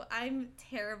everything. So I'm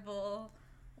terrible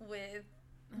with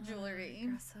jewelry.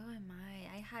 Girl, so am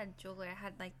I. I had jewelry. I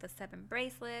had like the 7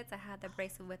 bracelets. I had the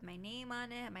bracelet with my name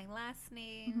on it, my last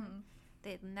name,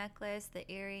 the necklace, the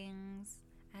earrings.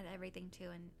 I had everything too,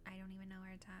 and I don't even know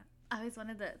where it's at. I always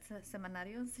wanted the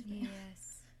semanarios.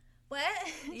 Yes. What?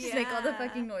 Just make all the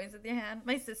fucking noise with your hand.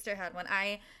 My sister had one.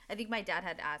 I think my dad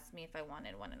had asked me if I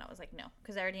wanted one, and I was like, no,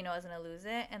 because I already know I was gonna lose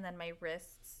it. And then my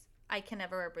wrists, I can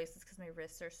never wear bracelets because my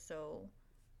wrists are so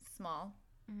small.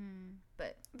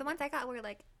 But the ones I got were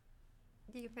like,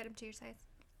 you can fit them to your size.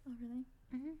 Oh,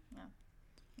 really? No.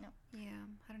 No. Yeah,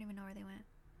 I don't even know where they went.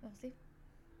 Oh, see?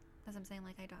 That's what I'm saying.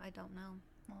 Like, I don't know.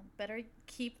 Well, better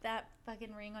keep that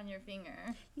fucking ring on your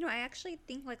finger. You know, I actually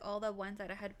think like all the ones that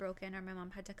I had broken or my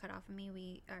mom had to cut off of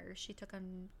me, she took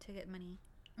them to get money.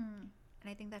 And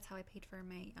I think that's how I paid for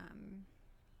my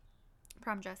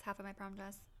prom dress. Half of my prom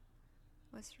dress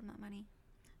was from that money.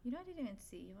 You know, I didn't even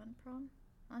see you on prom.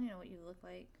 I don't even know what you look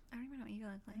like. I don't even know what you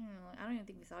look like. I don't even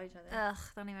think we saw each other. Ugh,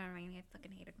 don't even remind me. I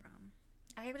fucking hated prom.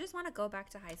 I just want to go back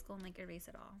to high school and like erase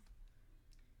it all.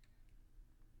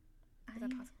 Is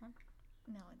that possible?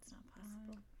 No, it's not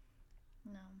possible.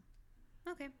 No.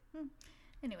 Okay.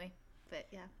 Anyway, but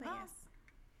yeah. But yes.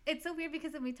 It's so weird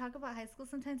because when we talk about high school,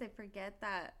 sometimes I forget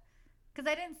that Because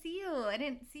I didn't see you. I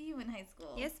didn't see you in high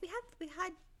school. Yes, we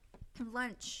had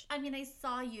lunch. I mean, I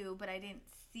saw you, but I didn't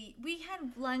see. We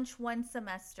had lunch one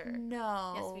semester.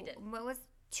 No. Yes, we did. What was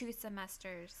 2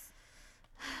 semesters?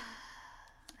 I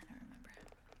don't remember.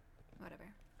 Whatever.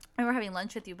 I remember having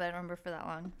lunch with you, but I don't remember for that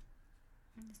long.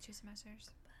 It's 2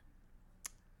 semesters.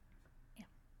 Yeah.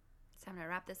 It's time to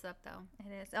wrap this up, though.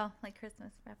 It is. Oh, like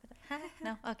Christmas. Wrap it up.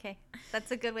 No? Okay.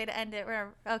 That's a good way to end it.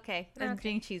 Okay. I'm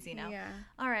being cheesy now. Yeah.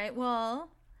 All right. Well,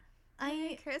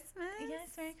 Merry Christmas. Yes,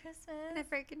 Merry Christmas. And I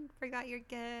freaking forgot your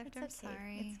gift. It's I'm okay.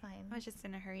 sorry. It's fine. I was just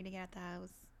in a hurry to get at the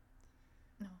house.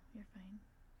 No, you're fine.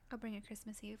 I'll bring you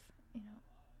Christmas Eve.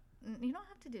 You don't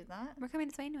have to do that. We're coming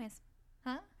this way anyways.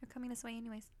 Huh? We're coming this way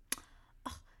anyways.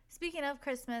 Oh, speaking of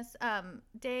Christmas,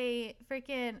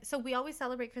 so we always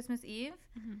celebrate Christmas Eve.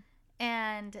 Mm-hmm.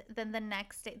 And then the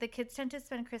next day, the kids tend to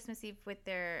spend Christmas Eve with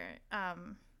their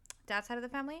dad's side of the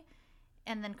family.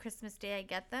 And then Christmas Day, I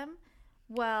get them.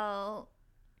 Well,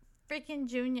 freaking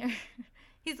Junior,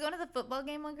 he's going to the football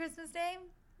game on Christmas Day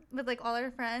with, like, all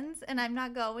our friends. And I'm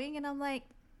not going. And I'm like,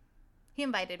 he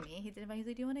invited me. He's like,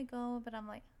 do you want to go? But I'm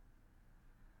like,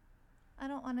 I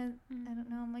don't want to. I don't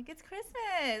know. I'm like, it's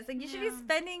Christmas. Like, you should be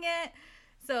spending it.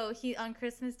 So on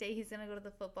Christmas Day, he's going to go to the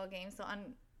football game. So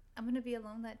I'm going to be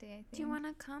alone that day, I think. Do you want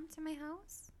to come to my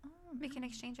house? Oh, we can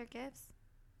exchange our gifts.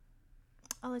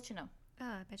 I'll let you know. Oh,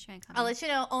 I bet you ain't coming. I'll let you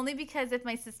know only because if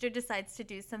my sister decides to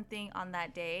do something on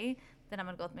that day, then I'm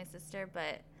going to go with my sister.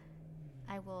 But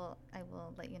I will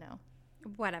let you know.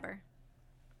 Whatever.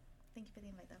 Thank you for the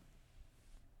invite, though.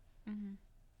 Mm-hmm.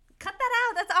 Cut that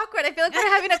out. That's awkward. I feel like we're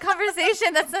having a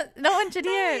conversation no one should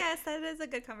hear. Yes, that is a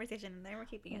good conversation. And then we're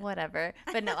keeping it. Whatever.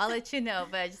 But no, I'll let you know.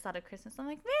 But I just thought of Christmas. I'm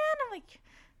like,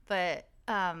 but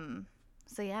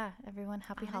so yeah, everyone,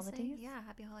 happy holidays. Yeah,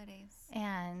 happy holidays.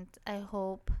 And I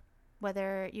hope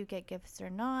whether you get gifts or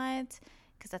not,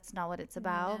 because that's not what it's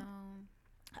about.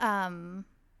 No.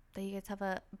 That you guys have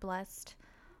a blessed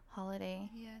holiday.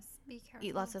 Yes, be careful.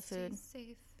 Eat lots of food. Stay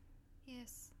safe.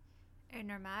 Yes. And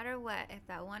no matter what, if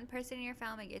that one person in your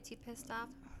family gets you pissed off,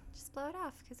 just blow it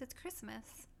off because it's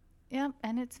Christmas. Yep,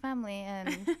 and it's family,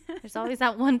 and there's always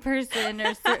that one person or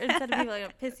a certain set of people that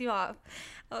will piss you off.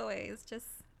 Always,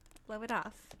 just blow it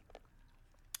off.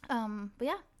 But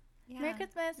yeah. Merry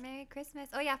Christmas. Merry Christmas.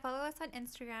 Oh yeah, follow us on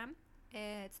Instagram.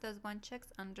 It's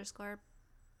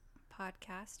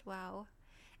those1chicks_podcast. Wow.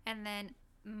 And then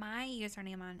my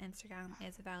username on Instagram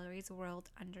is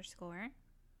ValeriesWorld_.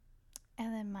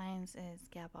 And then mine's is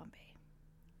Gabombe.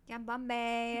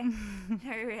 Gabombe.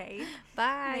 All right.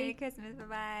 Bye. Merry Christmas.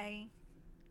 Bye-bye.